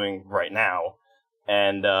we're doing right now.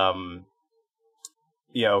 And,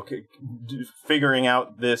 figuring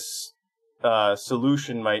out this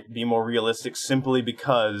solution might be more realistic simply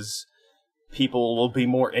because people will be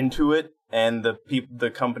more into it, and the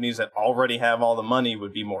companies that already have all the money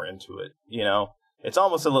would be more into it. It's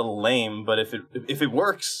almost a little lame, but if it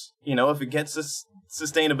works, if it gets us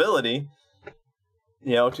sustainability,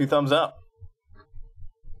 2 thumbs up.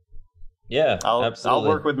 Yeah, absolutely. I'll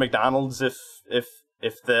work with McDonald's if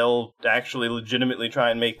they'll actually legitimately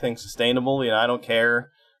try and make things sustainable. I don't care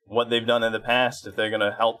what they've done in the past. If they're going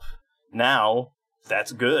to help now,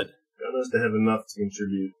 that's good. They have enough to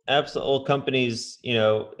contribute. Absolutely. Companies,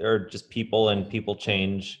 are just people, and people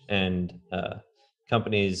change, and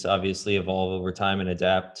companies obviously evolve over time and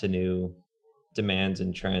adapt to new demands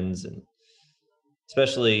and trends, and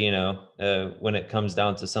especially when it comes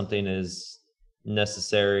down to something as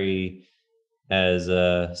necessary as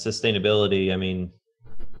sustainability. I mean,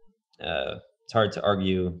 it's hard to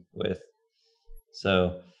argue with.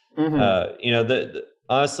 So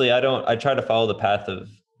honestly, I try to follow the path of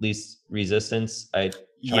least resistance. I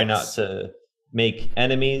try not to make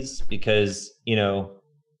enemies, because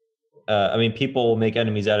people make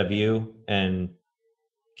enemies out of you and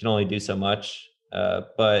can only do so much.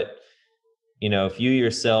 But if you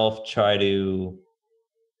yourself try to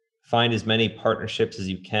find as many partnerships as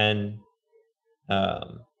you can,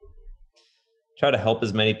 try to help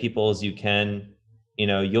as many people as you can,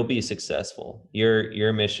 you'll be successful.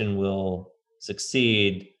 Your mission will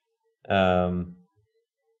succeed,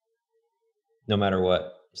 no matter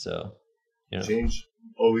what. So, change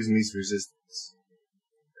always meets resistance,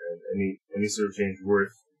 and any sort of change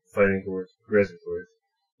worth fighting for, progressing for.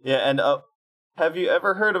 Yeah, and have you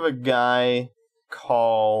ever heard of a guy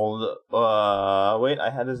called I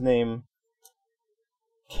had his name,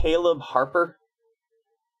 Caleb Harper?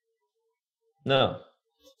 No.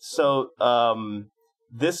 So,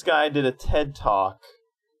 this guy did a TED Talk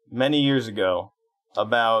many years ago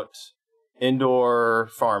about indoor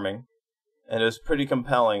farming, and it was pretty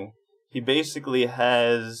compelling. He basically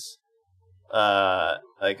has a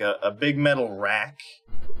big metal rack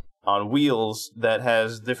on wheels that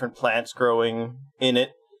has different plants growing in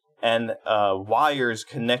it, and wires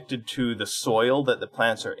connected to the soil that the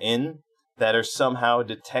plants are in that are somehow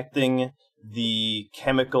detecting the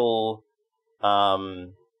chemical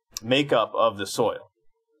makeup of the soil,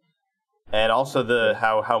 and also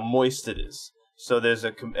how moist it is. So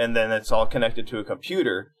and then it's all connected to a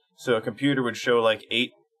computer. So a computer would show like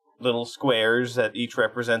 8 little squares that each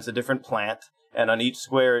represents a different plant, and on each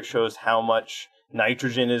square it shows how much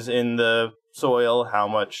nitrogen is in the soil, how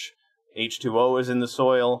much H2O is in the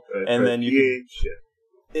soil, and then you pH.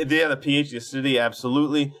 The pH, the acidity,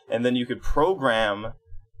 absolutely. And then you could program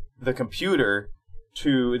the computer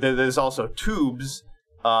to. There's also tubes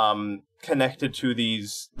connected to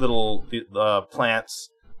these little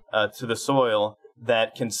plants to the soil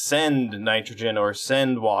that can send nitrogen or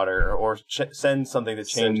send water or send something to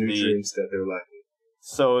change the nutrients that they're lacking.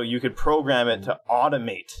 So you could program it to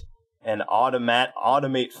automate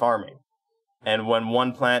farming. And when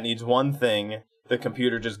one plant needs one thing, the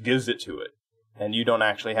computer just gives it to it, and you don't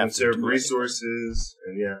actually have to conserve resources.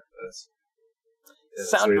 And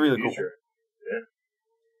that's sounds really cool.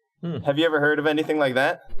 Yeah. Have you ever heard of anything like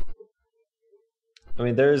that? I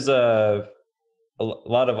mean, there's a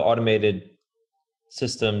lot of automated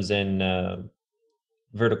systems in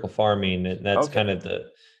vertical farming, and that's kind of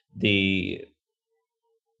the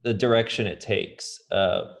direction it takes.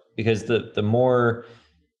 Because the more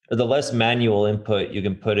or the less manual input you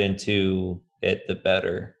can put into it, the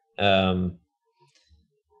better.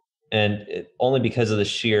 Only because of the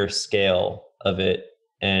sheer scale of it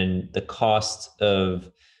and the cost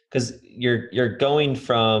of, because you're going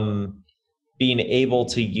from being able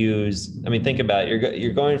to use, I mean, think about it,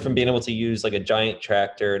 you're going from being able to use like a giant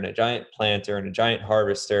tractor and a giant planter and a giant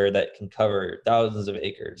harvester that can cover thousands of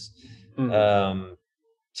acres,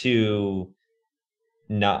 to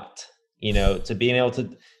not, to being able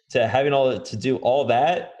to having to do all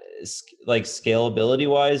that, like scalability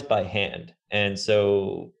wise, by hand. And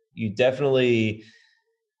so you definitely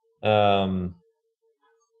want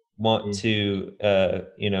to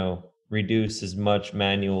reduce as much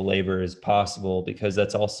manual labor as possible, because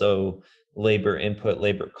that's also labor input,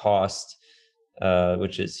 labor cost,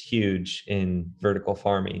 which is huge in vertical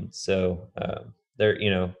farming. So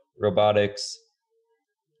robotics,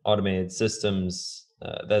 automated systems,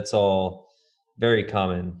 that's all very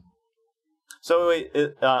common. So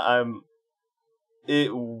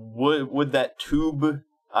would that tube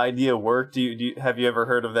idea work? Have you ever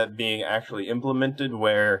heard of that being actually implemented,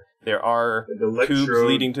 where there are tubes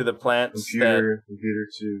leading to the plants computer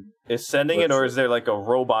tube is sending it, or is there like a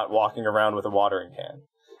robot walking around with a watering can?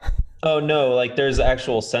 Oh no, like there's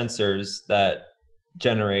actual sensors that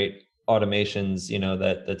generate automations,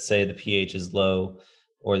 that say the pH is low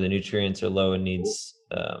or the nutrients are low and needs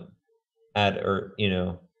add or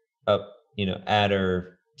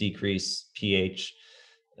decrease pH.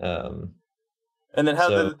 And then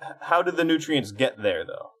how did the nutrients get there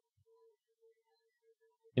though?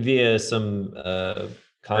 Via some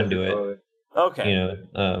conduit. Okay.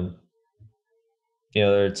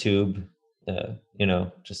 They're a tube,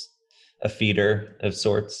 just a feeder of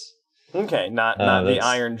sorts. Okay, not the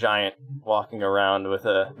Iron Giant walking around with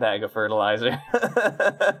a bag of fertilizer.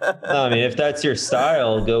 No, I mean, if that's your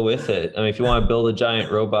style, go with it. I mean, if you want to build a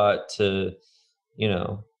giant robot to,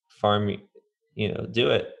 farm, do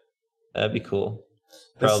it. That'd be cool.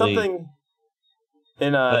 There's something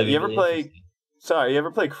in you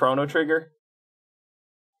ever play Chrono Trigger?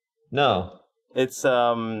 No. It's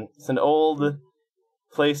an old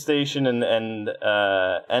PlayStation and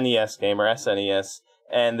NES game, or SNES,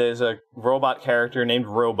 and there's a robot character named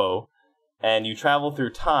Robo, and you travel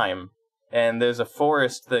through time, and there's a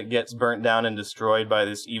forest that gets burnt down and destroyed by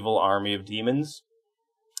this evil army of demons,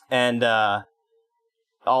 and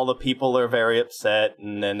all the people are very upset,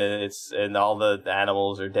 and then all the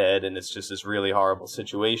animals are dead, and it's just this really horrible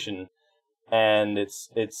situation. And it's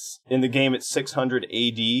in the game, it's 600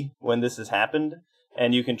 AD when this has happened,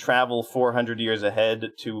 and you can travel 400 years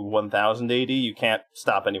ahead to 1000 AD. You can't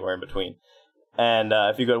stop anywhere in between. And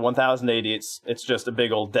if you go to 1000 AD, it's just a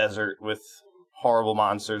big old desert with horrible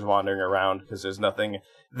monsters wandering around because there's nothing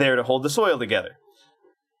there to hold the soil together.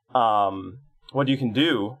 What you can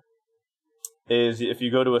do is, if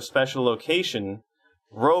you go to a special location,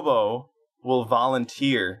 Robo will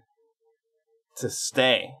volunteer to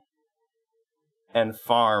stay and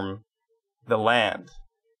farm the land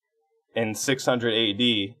in 600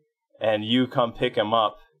 AD, and you come pick him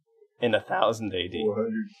up in 1000 AD.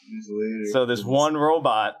 400 years later. So this one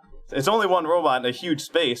robot, it's only one robot in a huge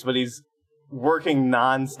space, but he's working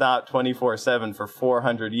non-stop 24/7 for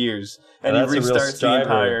 400 years, and he restarts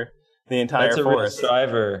the entire forest.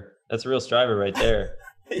 That's a real striver right there.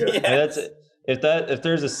 Yes. I mean, if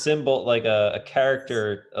there's a symbol, like a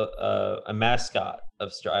character, a mascot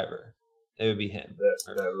of Striver, it would be him.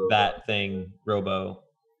 That thing, Robo.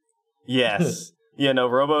 Yes.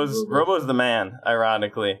 Robo's the man,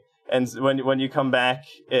 ironically. And when you come back,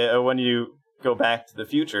 when you go back to the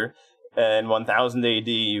future, in 1000 AD,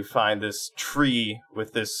 you find this tree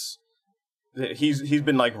with this. He's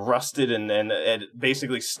been like rusted and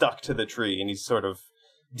basically stuck to the tree, and he's sort of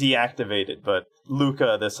deactivated. But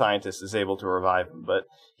Luca, the scientist, is able to revive him. But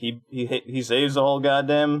he saves the whole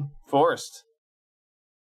goddamn forest.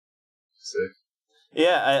 Sick.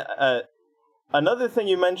 Yeah. Another thing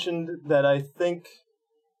you mentioned that I think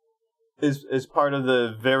is part of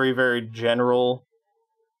the very, very general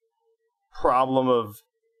problem of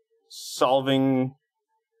solving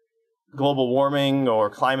global warming or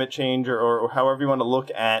climate change, or however you want to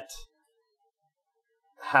look at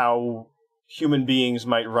how human beings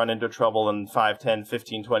might run into trouble in 5, 10,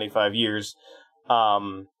 15, 25 years,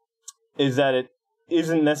 is that it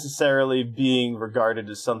isn't necessarily being regarded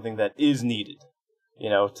as something that is needed.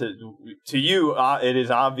 To you, it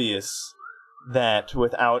is obvious that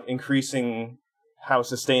without increasing how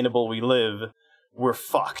sustainable we live, we're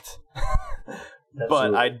fucked.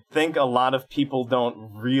 But I think a lot of people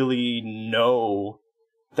don't really know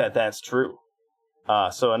that that's true.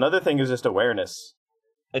 So another thing is just awareness.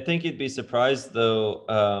 I think you'd be surprised though,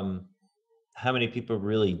 how many people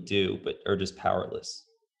really do, but are just powerless.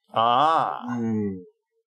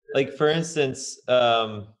 Like for instance,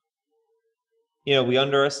 we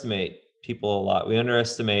underestimate people a lot. We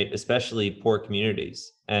underestimate, especially poor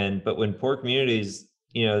communities. But when poor communities,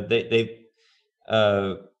 they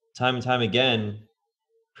time and time again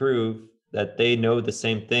prove that they know the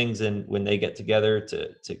same things, and when they get together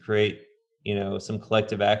to create, some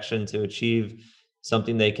collective action to achieve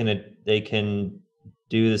something, they can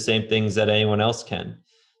do the same things that anyone else can,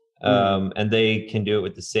 and they can do it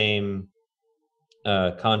with the same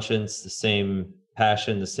conscience, the same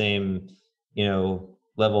passion, the same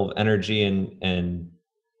level of energy and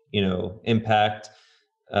impact.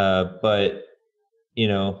 But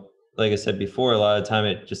like I said before, a lot of the time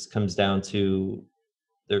it just comes down to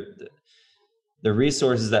the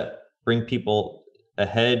resources that bring people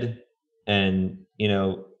ahead, and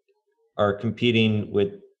are competing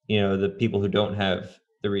with the people who don't have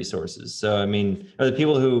the resources. So I mean, or the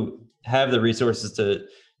people who have the resources to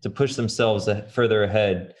push themselves further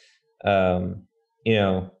ahead.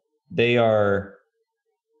 They are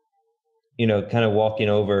kind of walking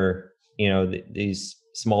over these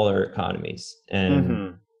smaller economies,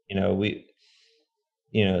 and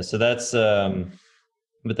so that's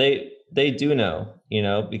but they do know,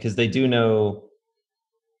 because they do know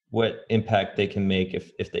what impact they can make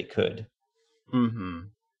if they could.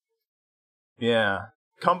 Yeah.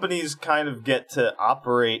 Companies kind of get to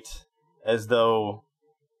operate as though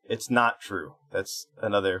it's not true. That's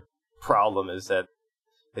another problem, is that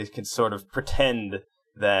they can sort of pretend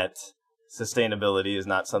that sustainability is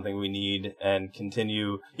not something we need and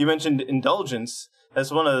continue. You mentioned indulgence.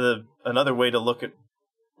 That's another way to look at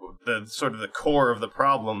the sort of the core of the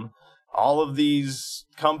problem. All of these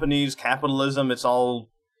companies, capitalism, it all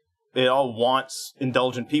wants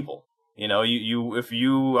indulgent people. You if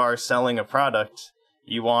you are selling a product,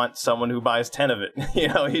 you want someone who buys 10 of it.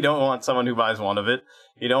 You don't want someone who buys 1 of it.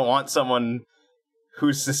 You don't want someone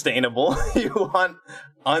who's sustainable. You want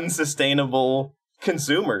unsustainable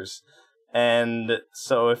consumers. And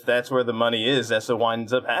so if that's where the money is, that's what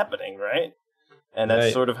winds up happening, right? And that's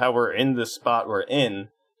right. Sort of how we're in the spot we're in.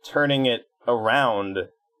 Turning it around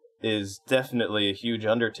is definitely a huge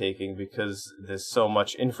undertaking, because there's so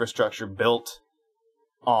much infrastructure built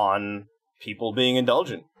on people being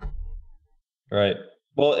indulgent. Right.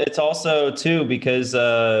 Well, it's also too because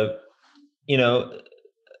a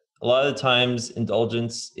lot of the times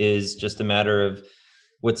indulgence is just a matter of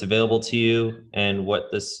what's available to you and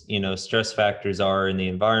what this stress factors are in the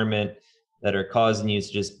environment that are causing you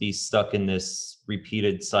to just be stuck in this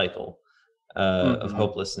repeated cycle of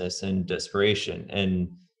hopelessness and desperation. And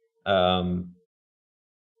I've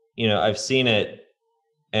seen it,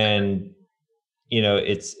 and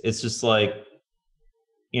it's just like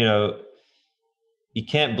you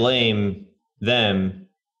can't blame them,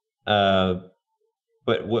 but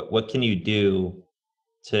what can you do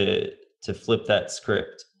to flip that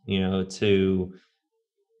script, to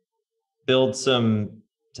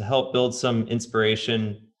help build some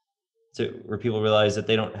inspiration where people realize that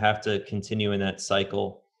they don't have to continue in that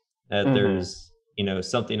cycle, that there's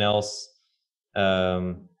something else,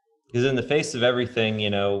 because in the face of everything,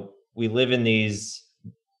 we live in these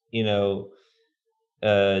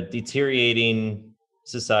deteriorating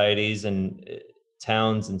societies and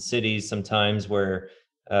towns and cities sometimes where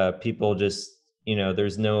people just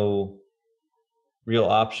there's no real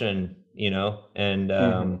option,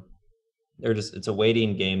 and it's a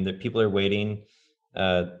waiting game, that people are waiting.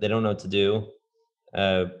 They don't know what to do.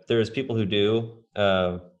 There's people who do.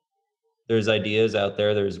 There's ideas out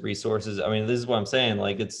there. There's resources. I mean, this is what I'm saying.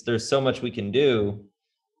 Like, there's so much we can do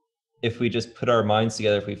if we just put our minds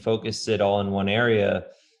together, if we focus it all in one area,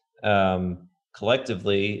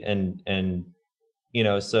 collectively. And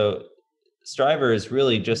so Striver is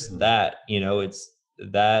really just that. It's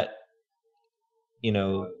that,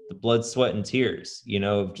 the blood, sweat, and tears,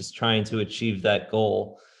 of just trying to achieve that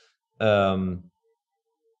goal. We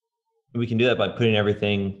can do that by putting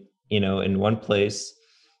everything, in one place,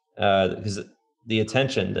 because the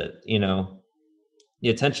attention that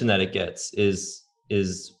it gets is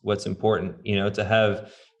what's important. To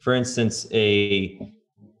have, for instance, an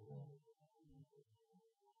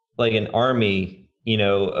army,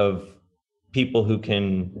 of people who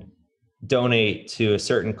can donate to a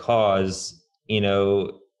certain cause,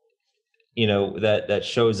 that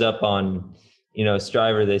shows up on,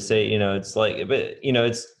 Striver. They say, it's like, but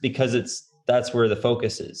it's because that's where the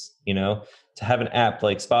focus is, to have an app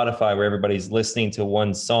like Spotify where everybody's listening to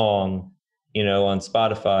one song, on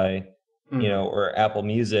Spotify, or Apple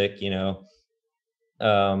Music,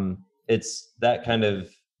 it's that kind of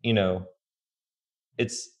you know,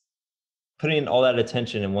 it's putting all that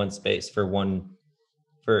attention in one space for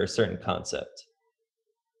a certain concept.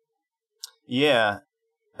 Yeah.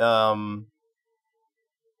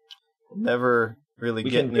 Never really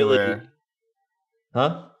get anywhere.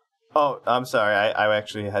 Huh? Oh, I'm sorry. I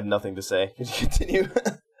actually had nothing to say. Could you continue?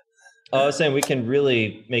 I was saying we can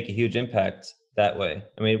really make a huge impact that way.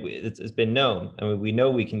 I mean, it's been known. I mean, we know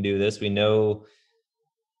we can do this. We know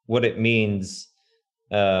what it means,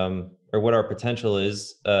 or what our potential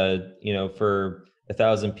is, for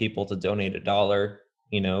 1,000 people to donate $1,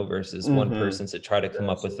 versus one person to try to come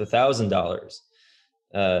up with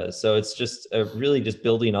 $1,000. So it's just really just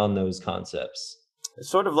building on those concepts. It's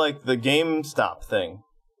sort of like the GameStop thing,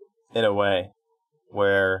 in a way,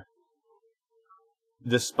 where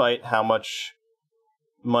despite how much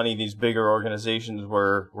money these bigger organizations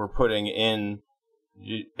were putting in,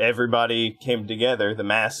 everybody came together, the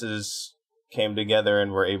masses came together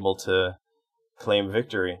and were able to claim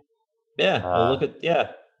victory. Yeah, well,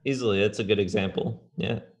 easily. That's a good example.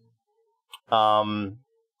 Yeah. And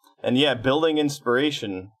yeah, building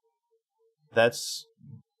inspiration, that's,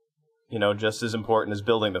 just as important as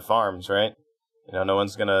building the farms, right? No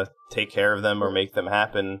one's going to take care of them or make them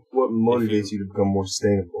happen. What motivates you to become more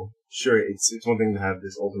sustainable? Sure, it's one thing to have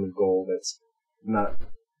this ultimate goal that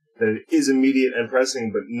it is immediate and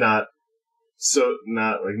pressing, but not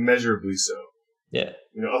like measurably so. Yeah.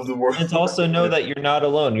 Of the world. And to also know that you're not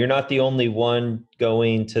alone. You're not the only one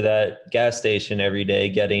going to that gas station every day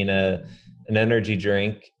getting an energy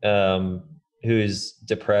drink, who's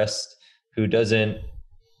depressed, who doesn't,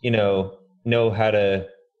 know how to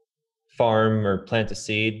farm or plant a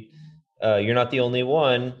seed. You're not the only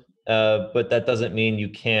one, but that doesn't mean you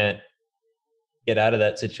can't get out of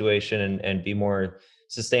that situation and be more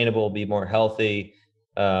sustainable, be more healthy.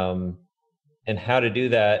 And how to do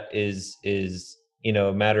that is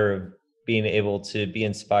a matter of being able to be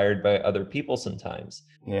inspired by other people sometimes.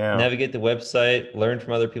 Yeah. Navigate the website, learn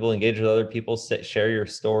from other people, engage with other people, share your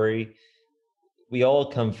story. We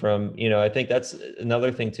all come from, I think that's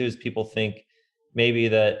another thing too, is people think maybe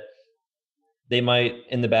that they might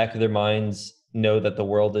in the back of their minds know that the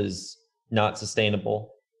world is not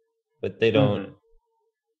sustainable, but they don't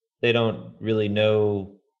really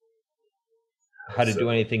know how to do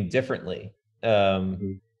anything differently.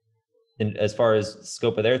 And as far as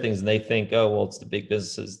scope of their things, and they think, oh, well, it's the big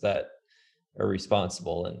businesses that are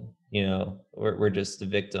responsible, and we're just the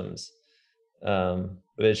victims.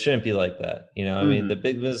 But it shouldn't be like that. I mean, the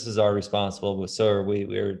big businesses are responsible, but so are we.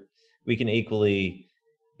 We can equally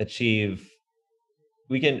achieve.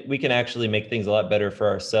 We can actually make things a lot better for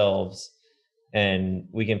ourselves, and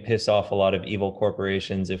we can piss off a lot of evil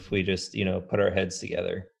corporations if we just put our heads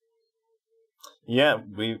together. Yeah,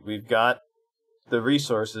 we've got the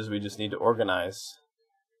resources. We just need to organize.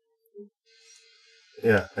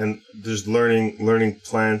 Yeah, and just learning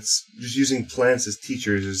plants, just using plants as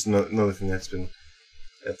teachers is another thing that's been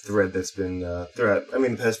a thread that's been throughout. I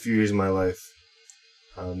mean, the past few years of my life,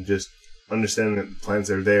 just understanding that plants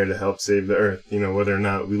are there to help save the earth. Whether or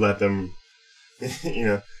not we let them,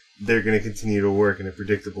 they're going to continue to work in a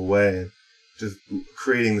predictable way, and just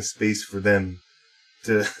creating the space for them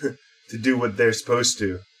to do what they're supposed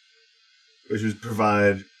to, which is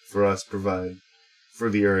provide for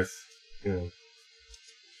the earth.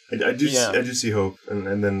 I do see hope,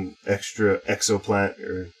 and then extra exoplant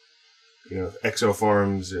or exo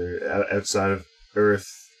farms or outside of Earth.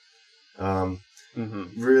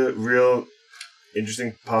 Real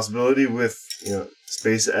interesting possibility with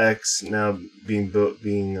SpaceX now being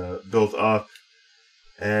built up,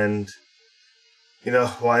 and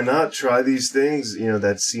why not try these things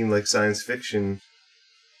that seem like science fiction.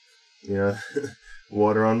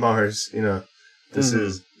 Water on Mars. This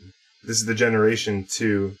is the generation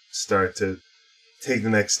to start to take the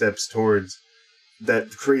next steps towards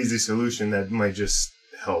that crazy solution that might just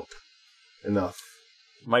help enough.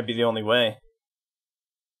 Might be the only way.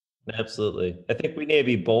 Absolutely. I think we need to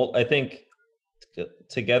be bold. I think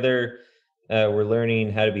together we're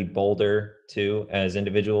learning how to be bolder too as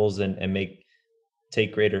individuals and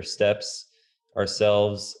take greater steps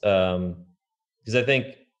ourselves. Because I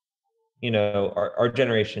think, our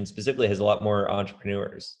generation specifically has a lot more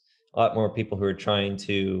entrepreneurs, a lot more people who are trying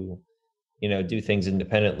to, do things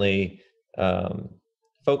independently.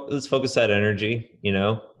 Let's focus that energy.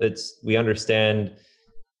 We understand,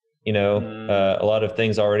 a lot of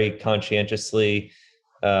things already conscientiously.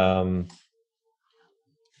 A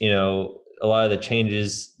lot of the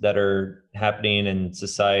changes that are happening in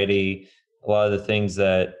society, a lot of the things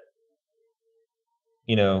that,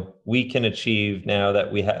 we can achieve now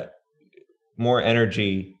that we have more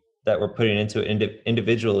energy that we're putting into it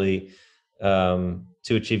individually to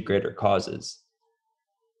achieve greater causes.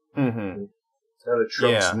 Mm-hmm. Now that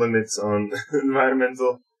Trump's limits on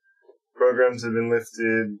environmental programs have been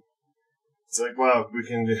lifted, it's like, wow, we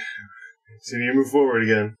can continue to move forward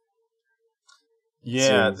again.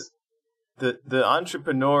 Yeah, the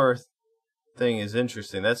entrepreneur thing is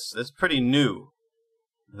interesting. That's pretty new.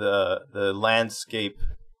 The landscape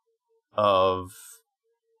of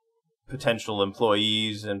potential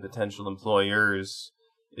employees and potential employers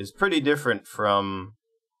is pretty different from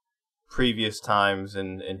previous times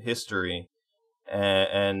in history,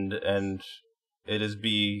 and it is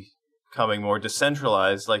becoming more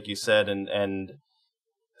decentralized, like you said, and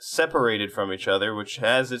separated from each other, which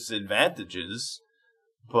has its advantages.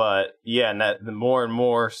 But yeah, the more and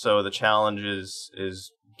more so, the challenge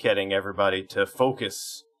is getting everybody to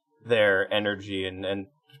focus their energy and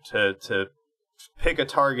to pick a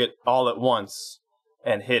target all at once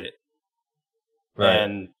and hit it. Right.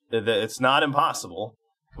 And it's not impossible.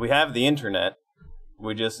 We have the internet.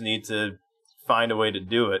 We just need to find a way to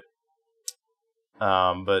do it.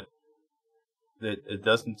 But it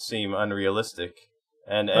doesn't seem unrealistic.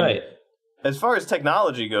 And right. As far as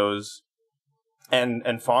technology goes,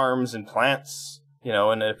 and farms and plants,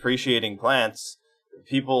 and appreciating plants,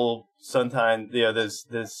 people sometimes,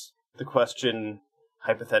 there's the question,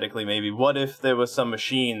 hypothetically maybe, what if there was some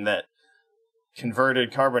machine that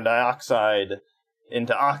converted carbon dioxide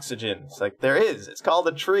into oxygen? It's like, there is. It's called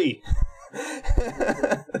a tree.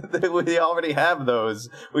 We already have those.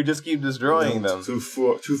 We just keep destroying them. Too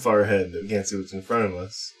far ahead. We can't see what's in front of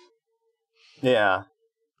us. Yeah.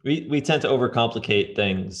 We tend to overcomplicate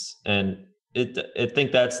things, and I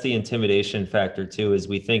think that's the intimidation factor too, is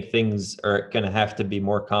we think things are going to have to be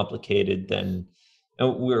more complicated than,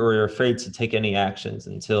 we're afraid to take any actions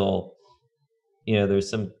until, there's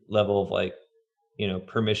some level of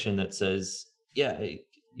permission that says, yeah,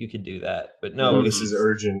 you could do that. But no, this is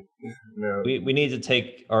urgent. No. We need to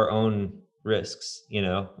take our own risks. We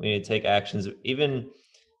need to take actions.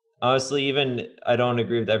 Honestly, I don't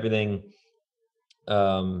agree with everything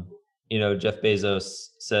Jeff Bezos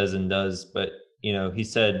says and does, but he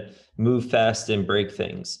said move fast and break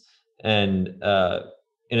things, and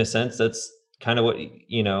in a sense that's kind of what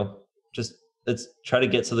just let's try to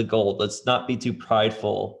get to the goal. Let's not be too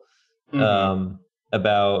prideful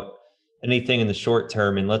about anything in the short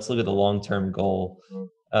term, and let's look at the long-term goal.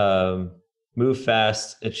 Move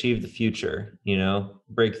fast, achieve the future.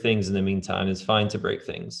 Break things in the meantime. It's fine to break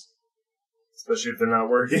things, especially if they're not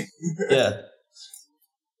working. Yeah.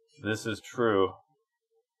 This is true.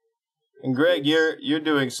 And Greg, you're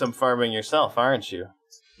doing some farming yourself, aren't you?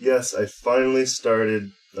 Yes, I finally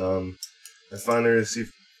started. I finally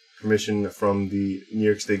received permission from the New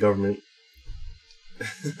York State government.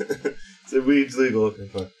 So weed's legal. Okay,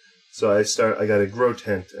 fine. So I got a grow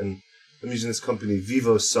tent, and I'm using this company,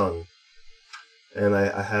 Vivo Sun. And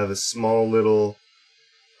I have a small little,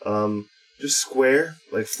 just square,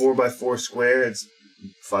 like 4x4 square. It's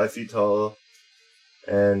 5 feet tall.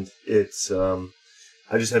 And it's,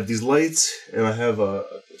 I just have these lights, and I have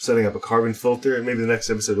setting up a carbon filter, and maybe the next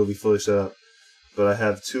episode will be fully set up. But I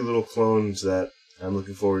have 2 little clones that I'm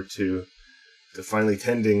looking forward to finally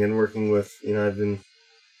tending and working with. I've been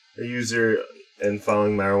a user and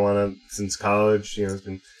following marijuana since college. It's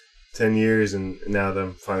been 10 years, and now that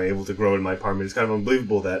I'm finally able to grow it in my apartment, it's kind of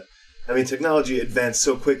unbelievable that, technology advanced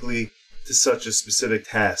so quickly to such a specific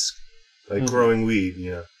task, like growing weed,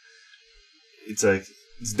 It's like,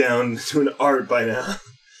 it's down to an art by now.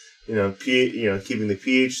 Keeping the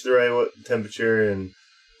pH the right temperature, and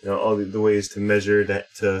all the ways to measure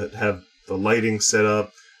to have the lighting set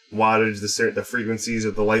up, wattage, the frequencies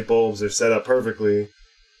of the light bulbs are set up perfectly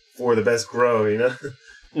for the best grow.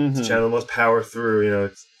 To channel the most power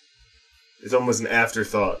through. It's almost an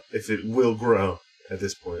afterthought if it will grow at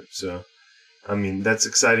this point. So, that's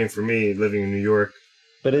exciting for me living in New York.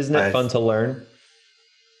 But isn't it fun to learn?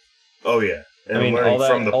 Oh yeah. And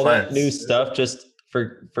all that new stuff just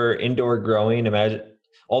for indoor growing. Imagine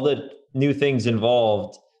all the new things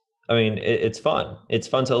involved. It's fun. It's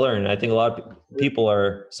fun to learn. And I think a lot of people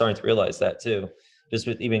are starting to realize that too, just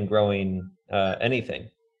with even growing anything.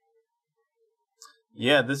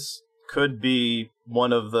 Yeah, this could be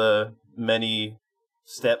one of the many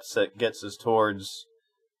steps that gets us towards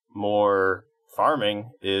more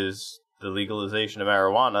farming, is the legalization of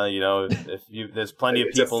marijuana. There's plenty of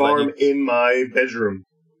people. It's a farm in my bedroom.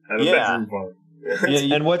 I have a bedroom farm.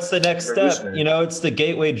 And what's the next step? It's the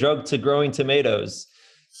gateway drug to growing tomatoes.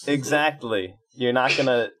 Exactly. You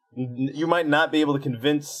might not be able to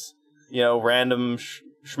convince, random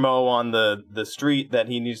schmo on the street that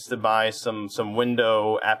he needs to buy some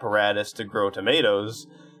window apparatus to grow tomatoes.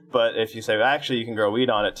 But if you say, well, actually, you can grow weed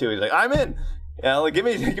on it too, he's like, I'm in. Yeah, like, give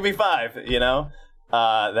me 5.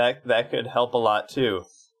 That could help a lot too.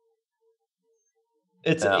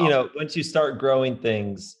 It's once you start growing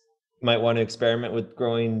things, you might want to experiment with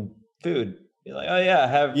growing food. You're like, oh yeah, I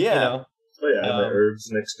have my herbs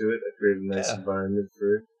next to it. I created a nice environment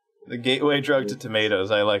for it. The gateway drug to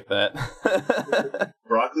tomatoes. I like that.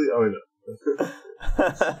 Broccoli? Oh no.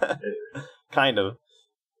 Anyway. Kind of.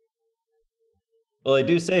 Well, I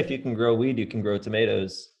do say if you can grow weed, you can grow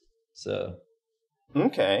tomatoes. So.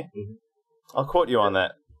 Okay. Mm-hmm. I'll quote you on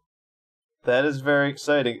that. That is very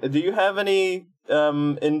exciting. Do you have any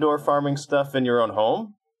indoor farming stuff in your own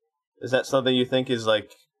home? Is that something you think is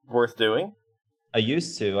like worth doing? I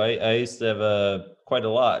used to. I used to have quite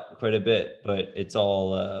a bit, but it's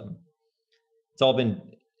all been,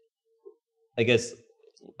 I guess,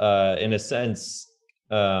 in a sense,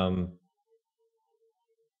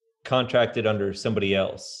 contracted under somebody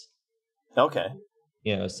else. Okay.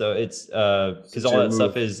 So it's because all that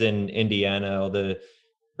stuff is in Indiana. All the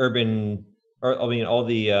urban, all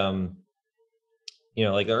the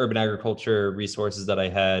like the urban agriculture resources that I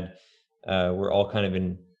had were all kind of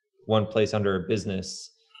in one place under a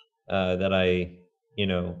business that I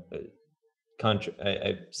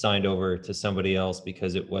signed over to somebody else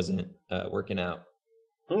because it wasn't working out.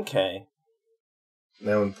 Okay.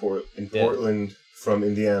 Now in Portland from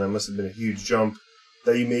Indiana must have been a huge jump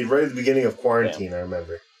that you made right at the beginning of quarantine. I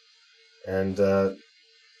remember, and like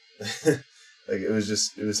it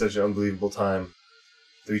was such an unbelievable time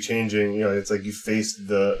to be changing. It's like you faced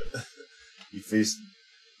the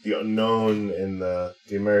unknown in the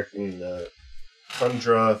American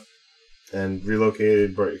tundra and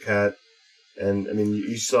relocated, brought your cat. And, I mean,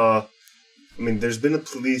 you saw... I mean, there's been a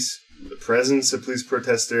police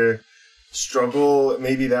protester struggle.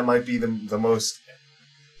 Maybe that might be the most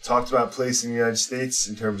talked about place in the United States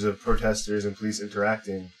in terms of protesters and police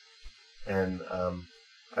interacting. And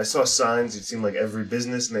I saw signs. It seemed like every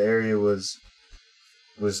business in the area was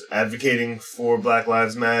advocating for Black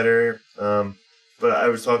Lives Matter. But I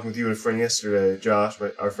was talking with you and a friend yesterday, Josh,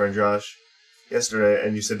 our friend Josh, yesterday,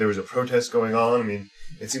 and you said there was a protest going on. I mean,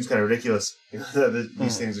 it seems kind of ridiculous that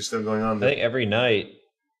these things are still going on. I think every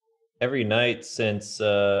night since,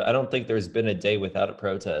 I don't think there's been a day without a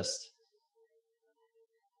protest.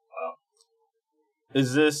 Wow.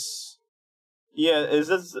 Is this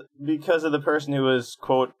because of the person who was,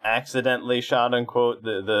 quote, accidentally shot, unquote,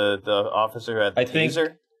 the officer who had the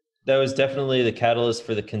taser? That was definitely the catalyst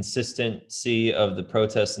for the consistency of the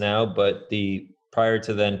protests now, but prior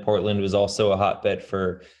to then, Portland was also a hotbed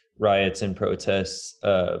for riots and protests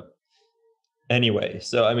anyway.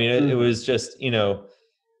 So, I mean, it was just,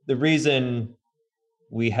 the reason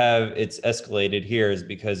it's escalated here is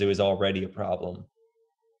because it was already a problem.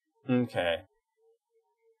 Okay.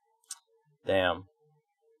 Damn.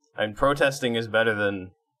 I mean, protesting is better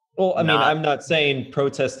than... Well, I mean, I'm not saying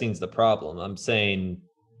protesting's the problem. I'm saying...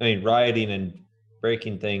 rioting and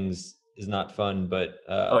breaking things is not fun, but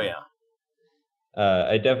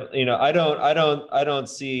I definitely, I don't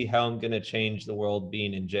see how I'm going to change the world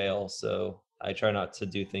being in jail. So I try not to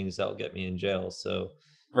do things that'll get me in jail. So,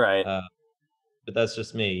 right. But that's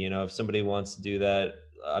just me. If somebody wants to do that,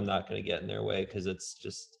 I'm not going to get in their way because it's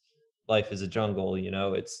just, life is a jungle. You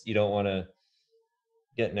don't want to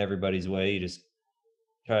get in everybody's way. You just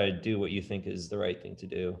try to do what you think is the right thing to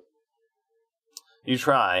do. You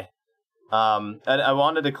try. And I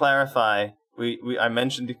wanted to clarify, I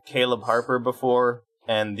mentioned Caleb Harper before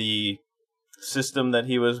and the system that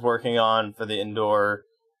he was working on for the indoor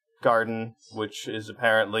garden, which is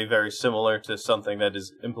apparently very similar to something that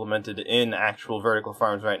is implemented in actual vertical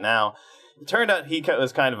farms right now. It turned out he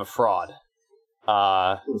was kind of a fraud.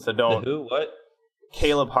 So don't... Who? What?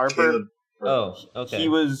 Caleb Harper. Oh, okay. He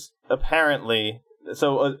was apparently...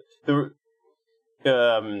 So,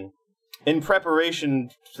 in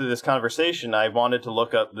preparation to this conversation, I wanted to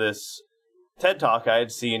look up this TED Talk I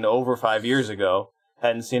had seen over 5 years ago.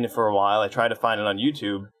 Hadn't seen it for a while. I tried to find it on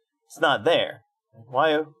YouTube. It's not there.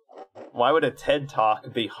 Why would a TED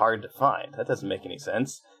Talk be hard to find? That doesn't make any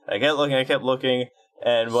sense. I kept looking,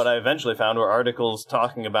 and what I eventually found were articles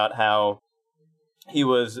talking about how he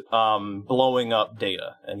was blowing up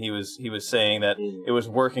data, and he was saying that it was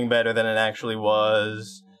working better than it actually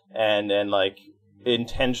was, and like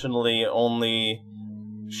intentionally only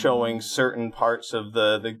showing certain parts of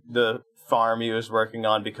the farm he was working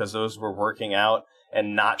on because those were working out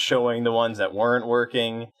and not showing the ones that weren't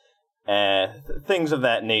working, things of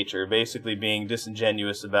that nature, basically being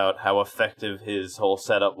disingenuous about how effective his whole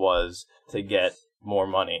setup was to get more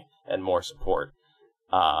money and more support.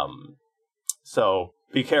 So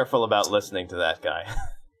be careful about listening to that guy.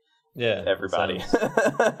 Yeah, everybody.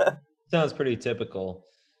 Sounds pretty typical.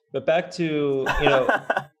 But back to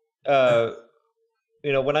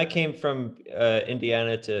when I came from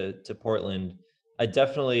Indiana to Portland, I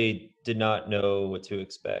definitely did not know what to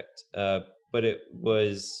expect. But it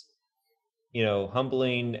was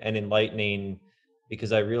humbling and enlightening,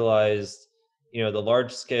 because I realized the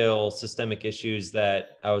large scale systemic issues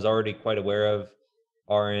that I was already quite aware of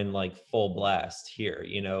are in like full blast here,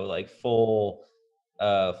 like full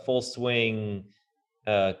swing,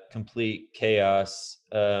 complete chaos.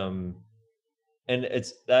 And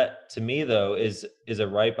it's that, to me though, is a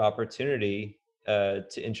ripe opportunity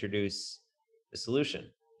to introduce a solution.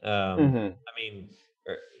 I mean,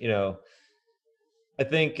 I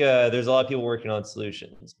think there's a lot of people working on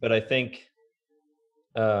solutions, but I think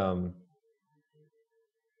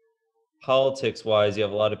politics wise, you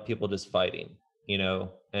have a lot of people just fighting,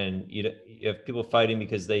 and you have people fighting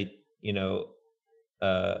because they,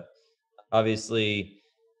 obviously,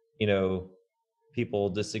 people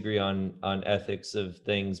disagree on ethics of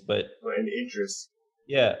things, but and interests.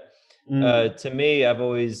 Yeah. To me, I've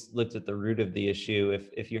always looked at the root of the issue.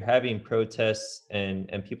 If you're having protests and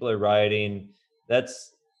people are rioting,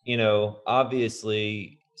 that's,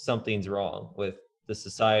 obviously something's wrong with the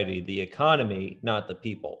society, the economy, not the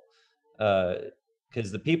people.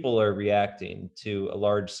 Because the people are reacting to a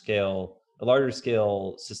larger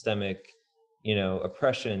scale systemic,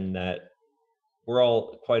 oppression that we're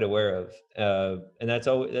all quite aware of. And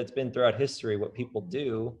that's been throughout history what people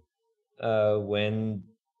do when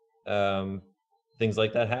things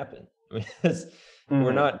like that happen. I mean,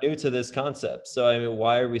 we're not new to this concept. So, I mean,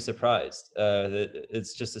 why are we surprised?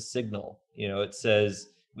 It's just a signal. It says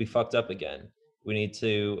we fucked up again. We need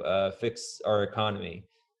to fix our economy.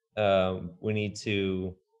 We need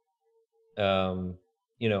to,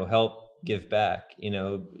 help give back,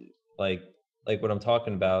 like what I'm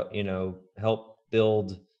talking about, help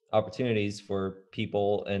build opportunities for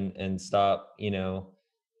people and stop,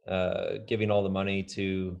 giving all the money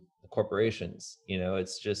to the corporations.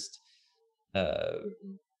 It's just,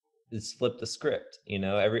 it's flip the script,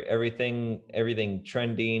 everything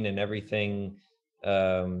trending and everything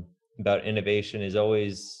about innovation is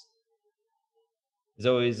always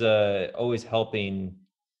helping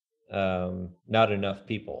not enough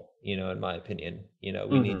people, in my opinion.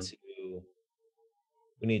 We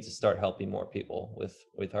need to start helping more people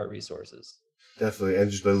with our resources. Definitely.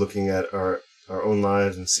 And just by looking at our own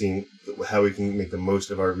lives and seeing how we can make the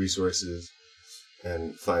most of our resources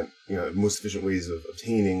and find, most efficient ways of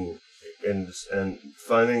obtaining and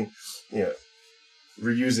finding,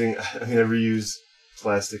 reusing. I reuse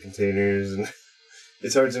plastic containers, and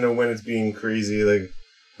it's hard to know when it's being crazy, like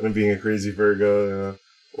when I'm being a crazy Virgo,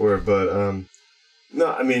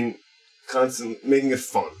 constantly making it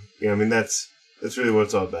fun. That's really what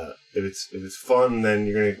it's all about. If it's fun, then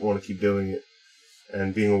you're gonna want to keep doing it,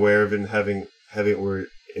 and being aware of it and having it where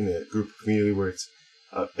in a group community where it's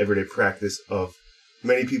everyday practice of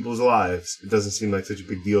many people's lives. It doesn't seem like such a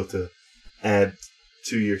big deal to add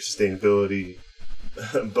to your sustainability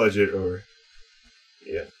budget or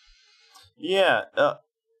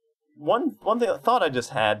One thought I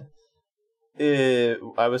just had,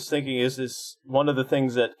 I was thinking, is this one of the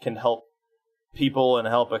things that can help people and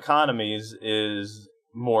help economies is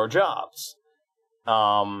more jobs.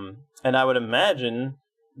 And I would imagine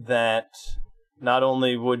that not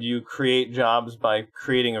only would you create jobs by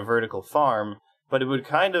creating a vertical farm, but it would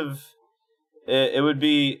it would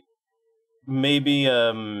be maybe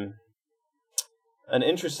an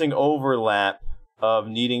interesting overlap of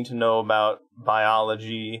needing to know about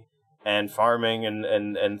biology and farming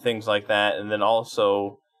and things like that, and then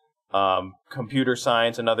also computer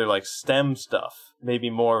science and other like STEM stuff. Maybe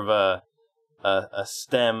more of a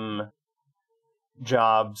STEM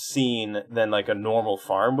job scene than like a normal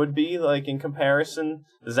farm would be, like, in comparison.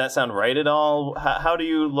 Does that sound right at all? How do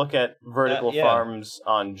you look at vertical farms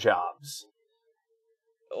on jobs?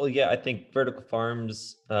 Well, yeah, I think vertical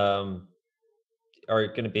farms are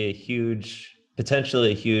going to be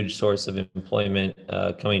potentially a huge source of employment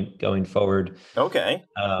going forward. Okay.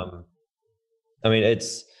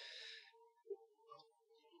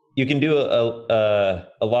 You can do a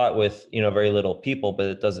lot with very little people, but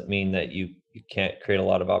it doesn't mean that you can't create a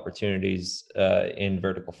lot of opportunities in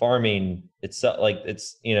vertical farming. It's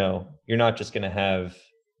you're not just going to have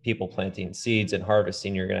people planting seeds and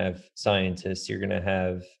harvesting. You're going to have scientists. You're going to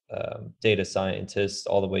have data scientists,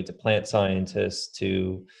 all the way to plant scientists,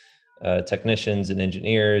 to technicians and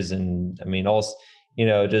engineers, and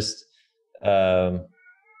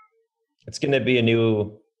it's going to be a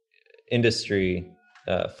new industry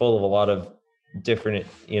full of a lot of different,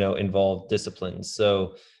 involved disciplines.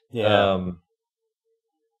 So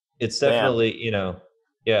it's definitely,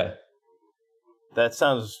 yeah. That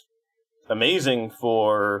sounds amazing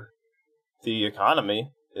for the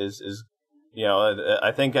economy.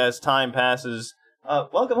 I think as time passes,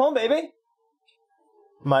 welcome home, baby.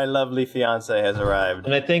 My lovely fiance has arrived.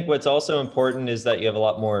 And I think what's also important is that you have a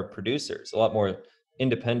lot more producers, a lot more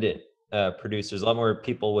independent producers, a lot more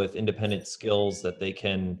people with independent skills that they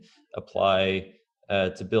can apply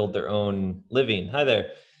to build their own living. Hi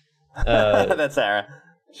there. That's Sarah.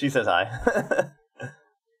 She says hi.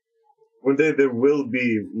 One day there will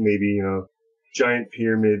be maybe, giant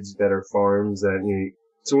pyramids that are farms that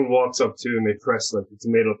someone walks up to and they press like a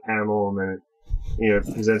tomato panel and then it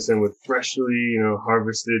presents them with freshly,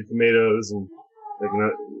 harvested tomatoes and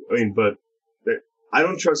but I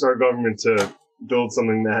don't trust our government to build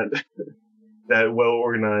something that well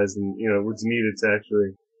organized and what's needed to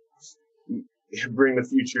actually bring the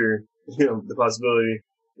future, the possibility.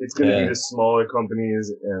 It's going to be the smaller companies,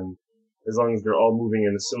 and as long as they're all moving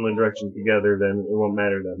in a similar direction together, then it won't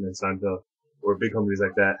matter that Monsanto or big companies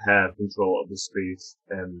like that have control of the space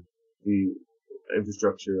and the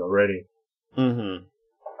infrastructure already. Mm-hmm.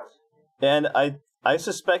 And I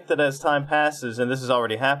suspect that as time passes, and this is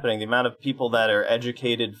already happening, the amount of people that are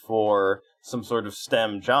educated for some sort of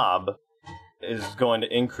STEM job is going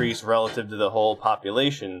to increase relative to the whole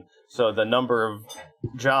population. So the number of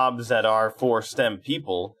jobs that are for STEM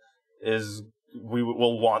people we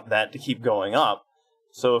will want that to keep going up.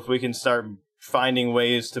 So if we can start finding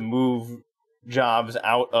ways to move jobs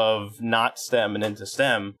out of not STEM and into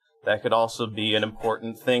STEM, that could also be an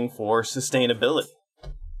important thing for sustainability.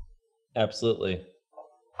 Absolutely.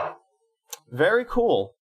 Very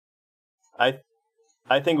cool. I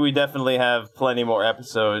think we definitely have plenty more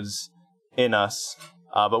episodes in us,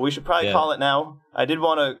 but we should probably call it now. I did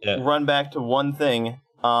want to run back to one thing,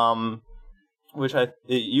 which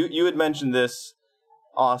you had mentioned this,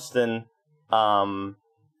 Austin,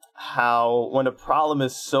 how when a problem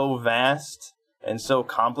is so vast and so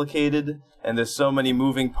complicated, and there's so many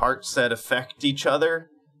moving parts that affect each other,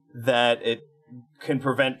 that it can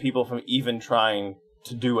prevent people from even trying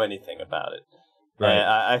to do anything about it. Right.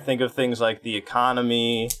 I think of things like the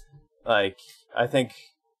economy, I think,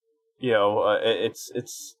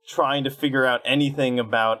 it's trying to figure out anything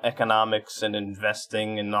about economics and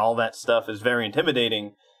investing and all that stuff is very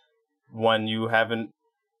intimidating when you haven't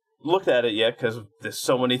looked at it yet, because there's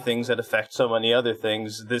so many things that affect so many other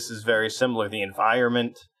things. This is very similar. The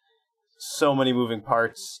environment, so many moving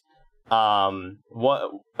parts. So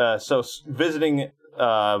visiting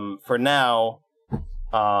for now,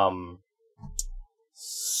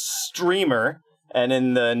 Streamer, and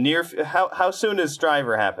in the near how soon is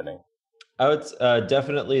Striver happening? It's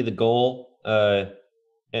definitely the goal.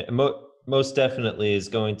 Most definitely is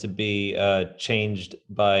going to be changed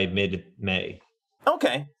by mid-May.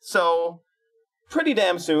 Okay, so pretty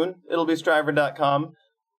damn soon. It'll be Striver.com.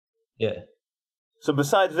 Yeah. So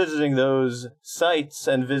besides visiting those sites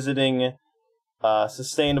and visiting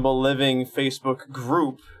Sustainable Living Facebook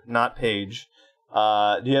group, not page,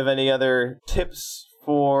 do you have any other tips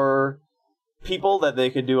for people that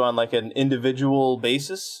they could do on like an individual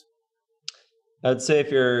basis? I'd say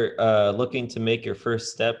if you're looking to make your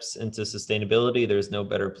first steps into sustainability, there's no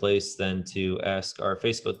better place than to ask our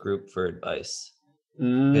Facebook group for advice.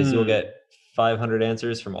 Because you'll get 500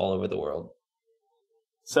 answers from all over the world.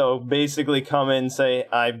 So basically come in and say,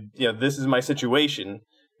 this is my situation.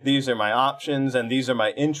 These are my options and these are my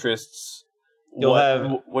interests.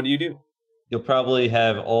 What do you do? You'll probably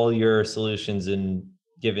have all your solutions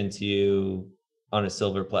given to you on a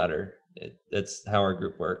silver platter. That's how our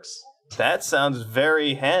group works. That sounds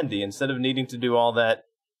very handy. Instead of needing to do all that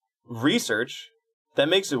research, that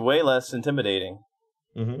makes it way less intimidating.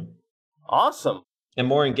 Mm-hmm. Awesome. And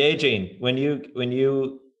more engaging. When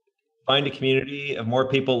you find a community of more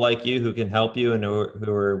people like you who can help you and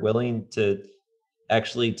who are willing to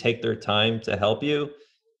actually take their time to help you,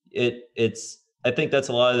 I think that's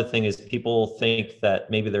a lot of the thing is people think that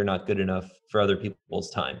maybe they're not good enough for other people's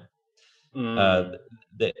time.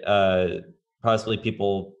 Possibly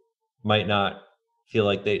people might not feel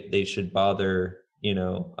like they should bother,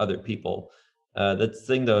 other people. That's the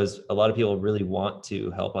thing though, is a lot of people really want to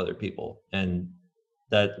help other people. And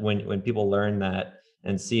that when people learn that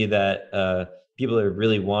and see that people are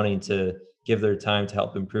really wanting to give their time to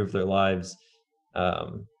help improve their lives,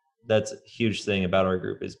 that's a huge thing about our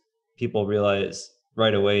group is people realize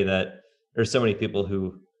right away that there's so many people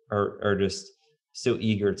who are just so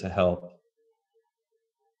eager to help.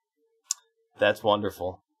 That's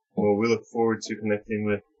wonderful. Well, we look forward to connecting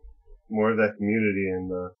with more of that community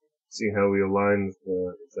and seeing how we align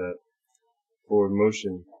with that forward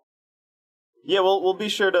motion. Yeah, we'll be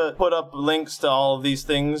sure to put up links to all of these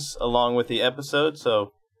things along with the episode,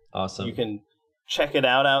 so Awesome. you can check it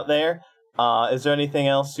out there. Is there anything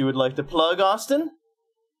else you would like to plug, Austin?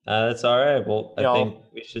 That's all right. Well, I think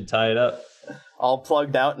we should tie it up. All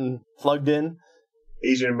plugged out and plugged in.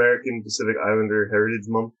 Asian American Pacific Islander Heritage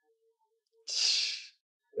Month.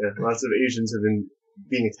 Yeah, lots of Asians have been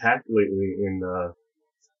being attacked lately in the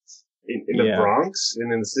Bronx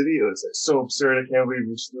and in the city. It's like so absurd. I can't believe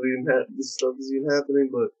this stuff is even happening.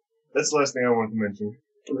 But that's the last thing I wanted to mention.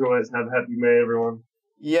 Otherwise, have a happy May, everyone.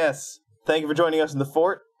 Yes. Thank you for joining us in the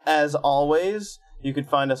fort. As always, you can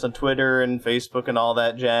find us on Twitter and Facebook and all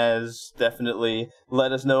that jazz. Definitely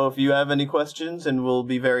let us know if you have any questions, and we'll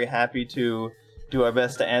be very happy to do our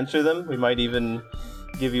best to answer them. We might even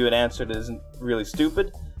give you an answer that isn't really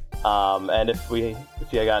stupid. And if you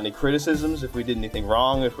got any criticisms, if we did anything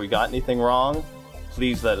wrong, if we got anything wrong,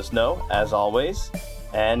 please let us know, as always.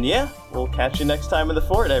 And yeah, we'll catch you next time in the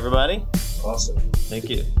fort, everybody. Awesome. Thank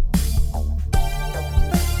you.